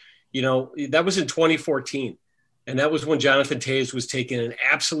where, that was in 2014. And that was when Jonathan Toews was taking an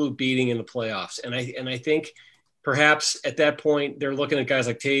absolute beating in the playoffs. And I think perhaps at that point, they're looking at guys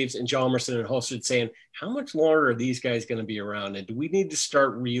like Toews and Hjalmarsson and Holstead saying, how much longer are these guys going to be around? And do we need to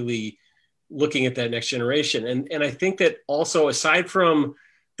start really looking at that next generation? And I think that also, aside from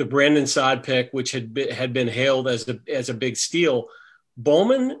the Brandon Saad pick, which had been hailed as a big steal,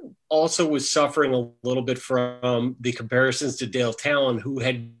 Bowman also was suffering a little bit from the comparisons to Dale Talon, who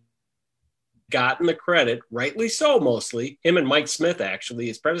had gotten the credit, rightly so, mostly him and Mike Smith, actually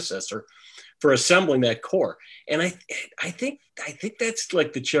his predecessor, for assembling that core. And I think that's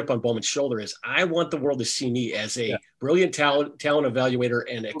like the chip on Bowman's shoulder is, I want the world to see me as a brilliant talent evaluator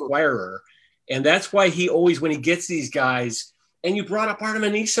and acquirer. And that's why he always, when he gets these guys, and you brought up Artem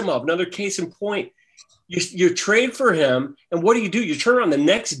Anisimov, another case in point, you trade for him, and what do? You turn around the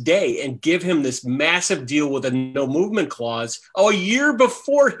next day and give him this massive deal with a no movement clause a year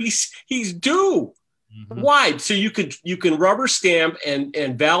before he's due. Mm-hmm. Why? So you can rubber stamp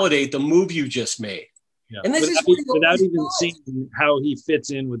and validate the move you just made. Yeah. And this without even seeing how he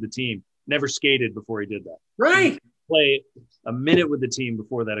fits in with the team. Never skated before he did that. Right. Play a minute with the team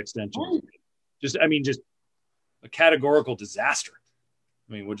before that extension. Right. Just a categorical disaster.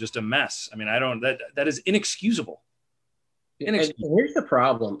 I mean, we're just a mess. I mean, that is inexcusable. And here's the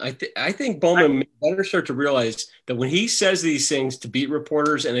problem. I think Bowman better start to realize that when he says these things to beat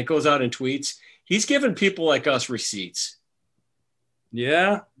reporters and it goes out in tweets, he's giving people like us receipts.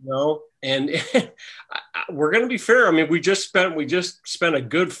 Yeah. And we're going to be fair. I mean, we just spent a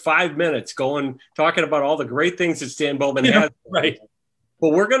good 5 minutes talking about all the great things that Stan Bowman has. Right. But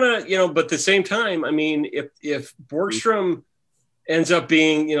we're going to, but at the same time, I mean, if Borgstrom ends up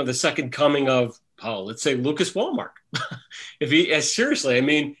being, the second coming of, let's say Lucas Wallmark, seriously, I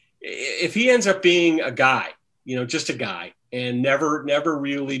mean, if he ends up being a guy, just a guy and never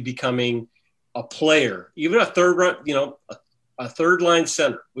really becoming a player, even a third run, a third line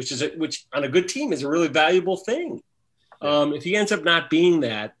center, which on a good team is a really valuable thing. If he ends up not being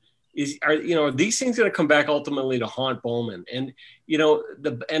that, are these things going to come back ultimately to haunt Bowman? And,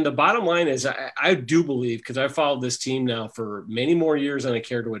 the bottom line is I do believe, because I've followed this team now for many more years than I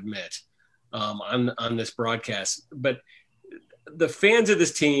care to admit on this broadcast, but the fans of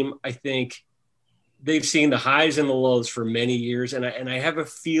this team, I think they've seen the highs and the lows for many years. And I have a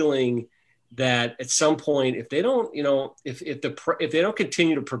feeling that at some point, if they don't, if they don't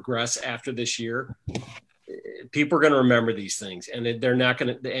continue to progress after this year, people are going to remember these things, and they're not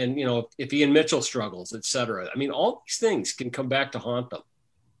going to. And if Ian Mitchell struggles, et cetera, I mean, all these things can come back to haunt them.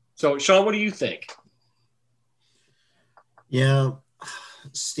 So, Sean, what do you think? Yeah,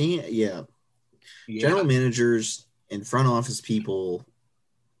 general managers and front office people.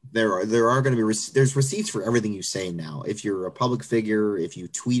 There are going to be there's receipts for everything you say now. If you're a public figure, if you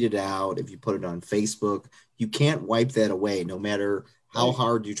tweet it out, if you put it on Facebook, you can't wipe that away, no matter how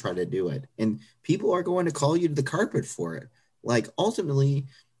hard you try to do it. And people are going to call you to the carpet for it. Like, ultimately,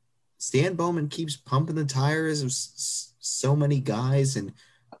 Stan Bowman keeps pumping the tires of so many guys, and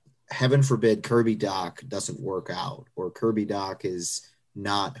heaven forbid Kirby Dach doesn't work out, or Kirby Dach is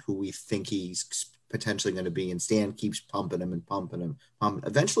not who we think he's potentially going to be, and Stan keeps pumping him.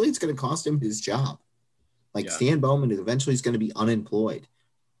 Eventually it's going to cost him his job. Stan Bowman eventually is going to be unemployed.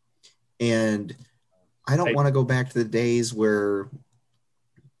 And I don't want to go back to the days where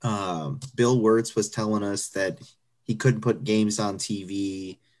Bill Wirtz was telling us that he couldn't put games on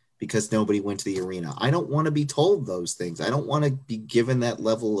TV because nobody went to the arena. I don't want to be told those things. I don't want to be given that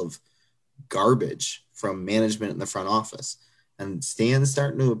level of garbage from management in the front office. And Stan's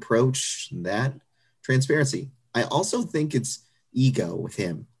starting to approach that transparency. I also think it's ego with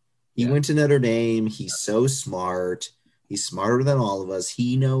him. He went to Notre Dame. He's so smart. He's smarter than all of us.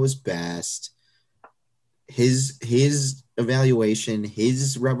 He knows best. His evaluation,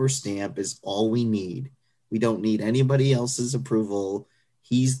 his rubber stamp is all we need. We don't need anybody else's approval.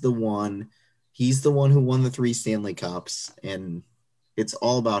 He's the one who won the 3 Stanley Cups, and it's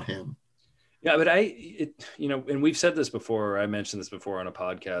all about him. Yeah, but and we've said this before. I mentioned this before on a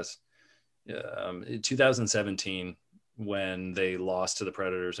podcast. In 2017, when they lost to the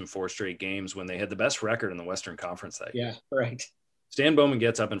Predators in 4 straight games, when they had the best record in the Western Conference that year. Yeah, right. Stan Bowman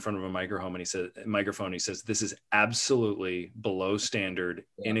gets up in front of a microphone and he says, "This is absolutely below standard,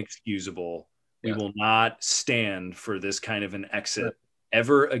 inexcusable. We will not stand for this kind of an exit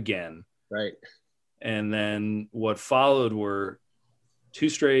ever again." Right. And then what followed were 2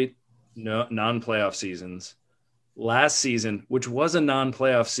 straight non-playoff seasons. Last season, which was a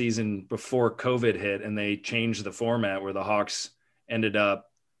non-playoff season before COVID hit, and they changed the format where the Hawks ended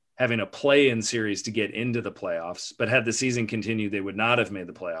up having a play-in series to get into the playoffs, but had the season continued, they would not have made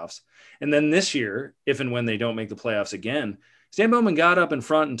the playoffs. And then this year, if and when they don't make the playoffs again, Stan Bowman got up in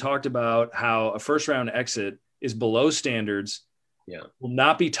front and talked about how a first-round exit is below standards, will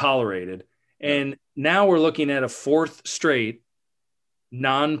not be tolerated. And now we're looking at a 4th straight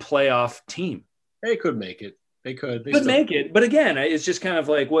non-playoff team. They could make it. They could make it. But again, it's just kind of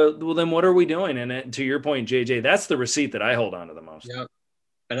like, well, then what are we doing? And to your point, JJ, that's the receipt that I hold on to the most. Yeah.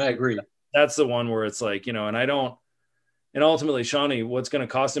 And I agree. That's the one where it's like, and and ultimately, Shawnee, what's going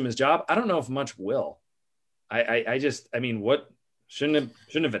to cost him his job? I don't know if much will. What shouldn't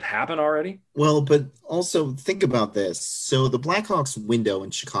have it happened already? Well, but also think about this. So the Blackhawks window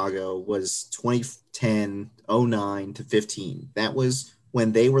in Chicago was 2010, 09 to 15. That was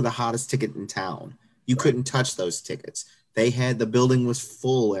when they were the hottest ticket in town. You couldn't touch those tickets. The building was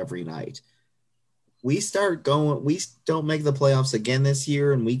full every night. We don't make the playoffs again this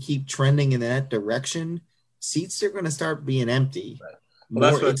year, and we keep trending in that direction. Seats are going to start being empty. Right.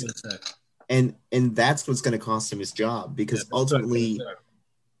 Well, that's what I was going to say. And that's what's going to cost him his job, because ultimately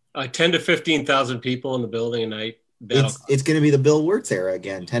 10 to 15,000 people in the building a night. It's going to be the Bill Wirtz era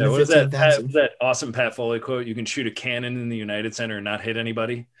again. 10 to 15,000. That awesome Pat Foley quote, "You can shoot a cannon in the United Center and not hit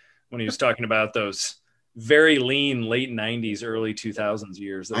anybody," when he was talking about those very lean late 90s, early 2000s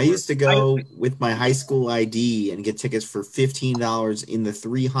years. I used to go with my high school ID and get tickets for $15 in the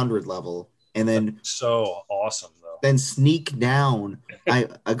 300 level, and then so awesome though. Then sneak down.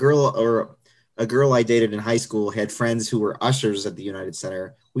 A girl I dated in high school had friends who were ushers at the United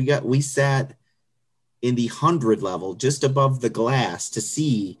Center. We sat in the 100 level, just above the glass, to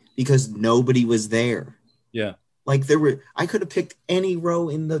see, because nobody was there. Yeah. Like I could have picked any row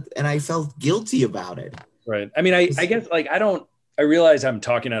and I felt guilty about it. Right. I mean, I guess like I realize I'm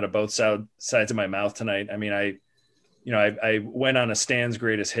talking out of both sides of my mouth tonight. I mean, I went on a Stan's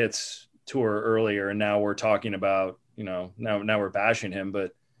Greatest Hits tour earlier, and now we're talking about, now we're bashing him,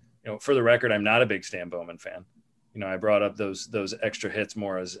 but for the record, I'm not a big Stan Bowman fan. I brought up those extra hits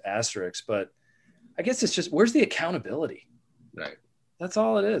more as asterisks, but I guess it's just, where's the accountability? Right. That's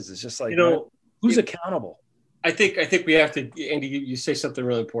all it is. It's just like, who's accountable? I think we have to, Andy, you say something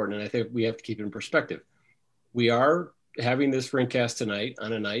really important, and I think we have to keep it in perspective. We are having this Ringcast tonight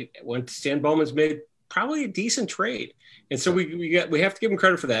on a night when Stan Bowman's made probably a decent trade. And so we have to give him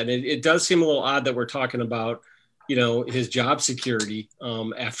credit for that. And it does seem a little odd that we're talking about, his job security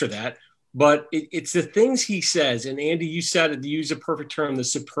after that. But it's the things he says. And Andy, you said it, you use a perfect term, the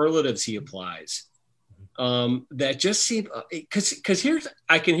superlatives he applies. That just seem, because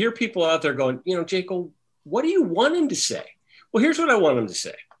I can hear people out there going, Jacob, what do you want him to say? Well, here's what I want him to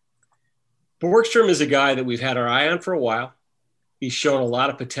say. Borgstrom is a guy that we've had our eye on for a while. He's shown a lot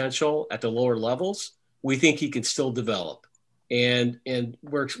of potential at the lower levels. We think he can still develop, and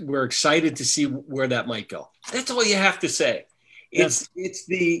we're excited to see where that might go. That's all you have to say. It's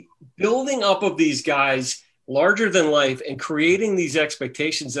the building up of these guys larger than life and creating these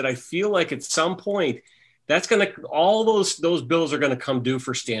expectations that I feel like at some point that's going to, all those bills are going to come due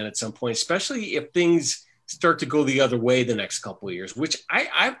for Stan at some point, especially if things start to go the other way the next couple of years, which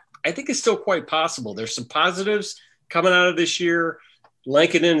I think is still quite possible. There's some positives coming out of this year.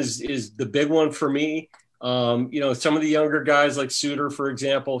 Lankinen is the big one for me. Some of the younger guys like Suter, for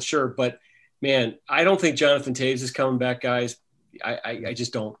example, sure. But man, I don't think Jonathan Toews is coming back, guys. I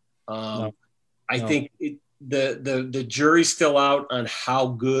just don't. No. I think the jury's still out on how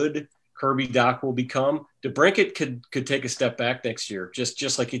good Kirby Dach will become. DeBrincat could take a step back next year,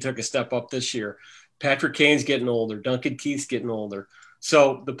 just like he took a step up this year. Patrick Kane's getting older. Duncan Keith's getting older.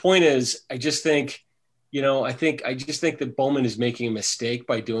 So the point is, I just think that Bowman is making a mistake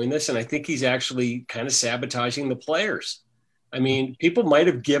by doing this. And I think he's actually kind of sabotaging the players. I mean, people might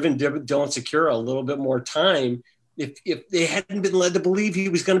have given Dylan Sikura a little bit more time if they hadn't been led to believe he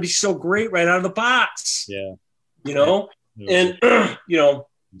was going to be so great right out of the box. Yeah. And,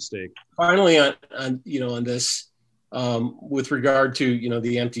 mistake. Finally on this, with regard to,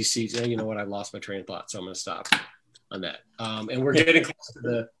 the empty seats, you know what, I lost my train of thought, so I'm going to stop on that. And we're getting close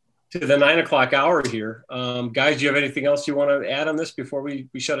to the 9 o'clock hour here. Guys, do you have anything else you want to add on this before we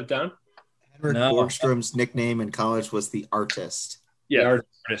shut it down? Henrik Borgstrom's nickname in college was the Artist. Yeah,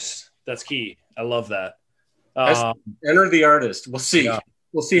 artist. That's key. I love that. Enter the artist. We'll see. Yeah.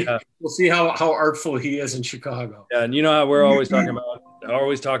 We'll see. Yeah. We'll see how artful he is in Chicago. Yeah, and how we're always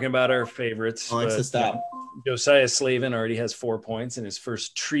talking about our favorites. Alexa, to stop. Josiah Slavin already has 4 points in his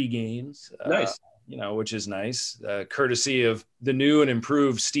first 3 games. Nice. Which is nice, courtesy of the new and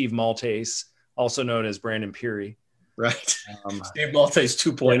improved Steve Maltese, also known as Brandon Peary. Right. Steve Maltese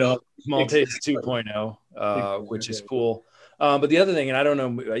 2.0. Yeah, Maltese 2.0, which is cool. But the other thing, and I don't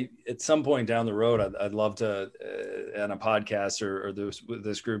know, at some point down the road, I'd love to, on a podcast or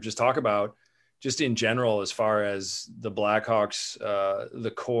this group, just talk about just in general, as far as the Blackhawks,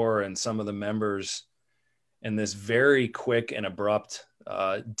 the core and some of the members, and this very quick and abrupt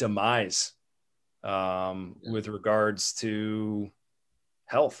demise with regards to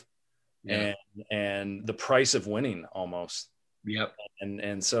health and the price of winning almost. Yep.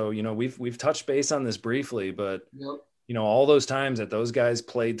 And so, we've touched base on this briefly, but all those times that those guys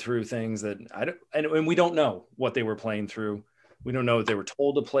played through things that and we don't know what they were playing through. We don't know what they were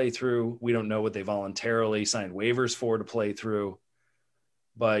told to play through. We don't know what they voluntarily signed waivers for to play through.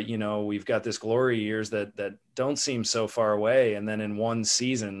 But, we've got this glory years that don't seem so far away. And then in one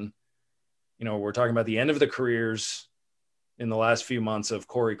season, we're talking about the end of the careers in the last few months of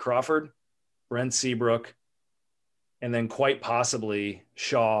Corey Crawford, Brent Seabrook, and then quite possibly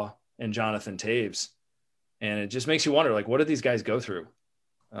Shaw and Jonathan Toews. And it just makes you wonder, what did these guys go through,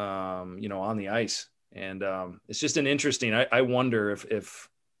 on the ice? And it's just an interesting, I wonder if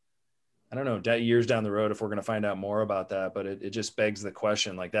I don't know, years down the road, if we're going to find out more about that, but it just begs the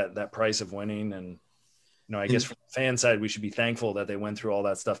question, that price of winning. And, I guess from the fan side, we should be thankful that they went through all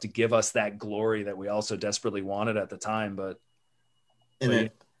that stuff to give us that glory that we also desperately wanted at the time.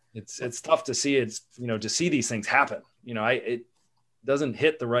 It's tough to see it, to see these things happen. It doesn't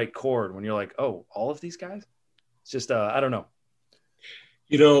hit the right chord when you're like, oh, all of these guys. It's just I don't know.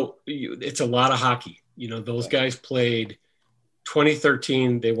 It's a lot of hockey. Those guys played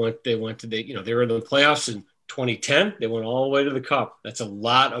 2013. They were in the playoffs in 2010. They went all the way to the cup. That's a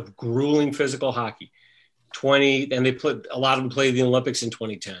lot of grueling physical hockey. And a lot of them played the Olympics in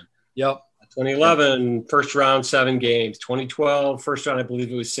 2010. Yep. 2011, first round, 7 games. 2012, first round, I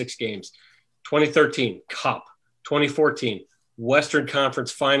believe it was 6 games. 2013, cup. 2014, Western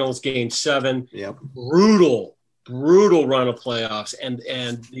Conference Finals, game 7. Yep. Brutal run of playoffs. And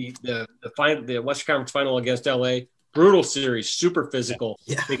the Western Conference Final against LA, brutal series, super physical.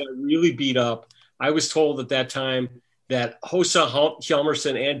 Yeah. They got really beat up. I was told at that time that Hossa,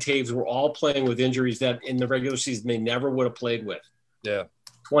 Hjalmarsson, and Taves were all playing with injuries that in the regular season they never would have played with. Yeah.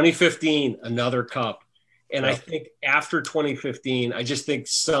 2015, another cup. And I think after 2015, I just think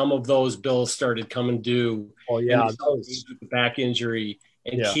some of those bills started coming due. Oh, yeah. The back injury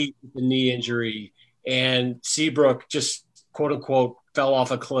and Keith with the knee injury. And Seabrook just, quote unquote, fell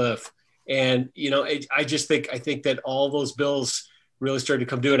off a cliff. And, I think that all those bills really started to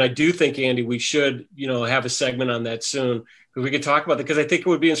come due. And I do think, Andy, we should, have a segment on that soon, because we could talk about that, because I think it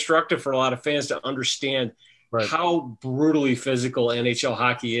would be instructive for a lot of fans to understand how brutally physical NHL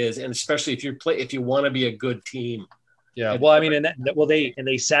hockey is, and especially if you want to be a good team. Yeah, well, I mean,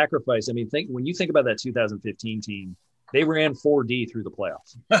 they sacrifice. I mean, when you think about that 2015 team, they ran 4D through the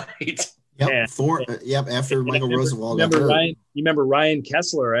playoffs. Right. Yep. After Michael Rosenwald. You remember Ryan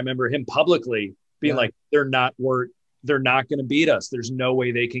Kessler? I remember him publicly being like, "They're not going to beat us. There's no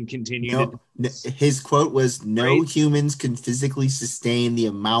way they can continue." His quote was, "No humans can physically sustain the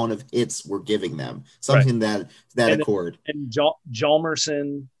amount of hits we're giving them." Something that accord. And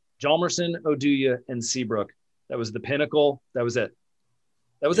Hjalmarsson, Oduya, and Seabrook. That was the pinnacle. That was it.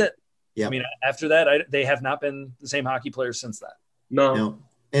 Yeah. I mean, after that, they have not been the same hockey players since that. No.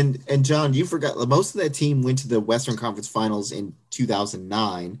 And John, you forgot most of that team went to the Western Conference Finals in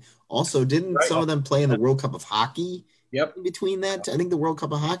 2009. Also, didn't some of them play in the World Cup of Hockey? Yep. In between that, I think the World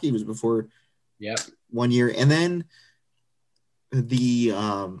Cup of Hockey was before. Yep. 1 year, and then the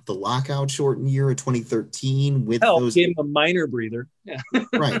lockout shortened year of 2013 with those gave him a minor breather. Yeah.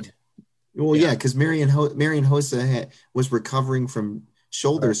 Right. Well, yeah, because Marian Hossa was recovering from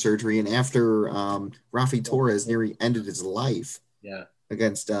shoulder surgery, and after Rafi Torres nearly ended his life. Yeah.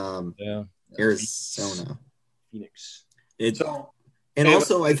 Against Arizona, Phoenix.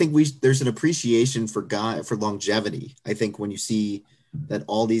 Also, I think there's an appreciation for longevity. I think when you see that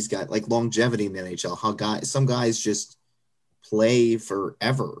all these guys, like longevity in the NHL, some guys just play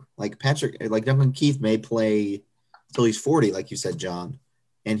forever. Like Duncan Keith may play till he's 40, like you said, John,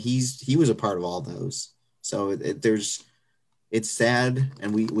 and he was a part of all those. So it's sad,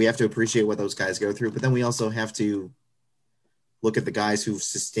 and we have to appreciate what those guys go through, but then we also have to look at the guys who've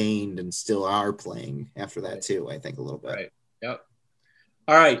sustained and still are playing after that too, I think a little bit. Right. Yep.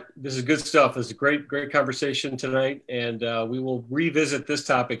 All right. This is good stuff. This is a great conversation tonight. And we will revisit this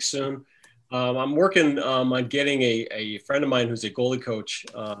topic soon. I'm working on getting a friend of mine who's a goalie coach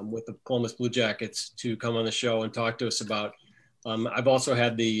with the Columbus Blue Jackets to come on the show and talk to us about, I've also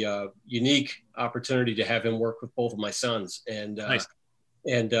had the unique opportunity to have him work with both of my sons. And, nice.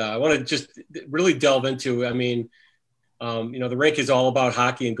 And I want to just really delve into, I mean, the rink is all about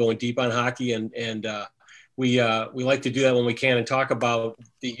hockey and going deep on hockey. And we like to do that when we can and talk about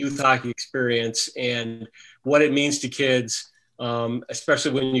the youth hockey experience and what it means to kids,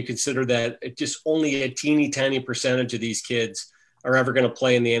 especially when you consider that just only a teeny tiny percentage of these kids are ever going to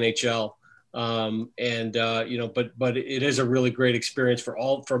play in the NHL. But it is a really great experience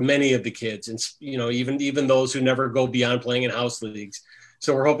for many of the kids, and even those who never go beyond playing in house leagues.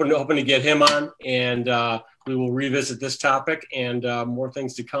 So we're hoping to get him on, and we will revisit this topic and more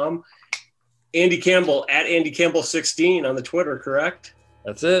things to come. Andy Campbell at Andy Campbell 16 on the Twitter, correct?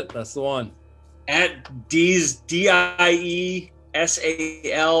 That's it. That's the one. At DIESAL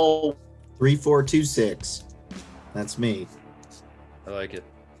 3426. That's me. I like it.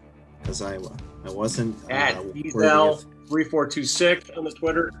 Because I wasn't at DIESAL 3426 on the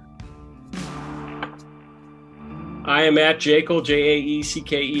Twitter. I am at Jaeckel,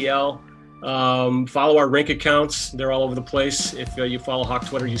 JAECKEL. Follow our rink accounts. They're all over the place. If you follow Hawk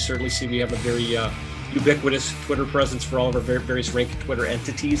Twitter, you certainly see we have a very ubiquitous Twitter presence for all of our various rink Twitter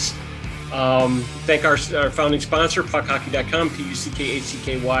entities. Thank our founding sponsor, puckhockey.com,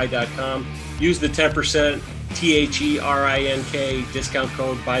 PUCKHCKY.com. Use the 10% THERINK discount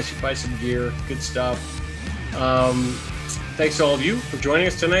code. Buy some gear. Good stuff. Thanks to all of you for joining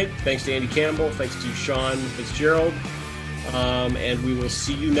us tonight. Thanks to Andy Campbell. Thanks to Sean Fitzgerald. And we will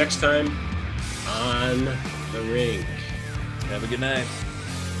see you next time on the rink. Have a good night.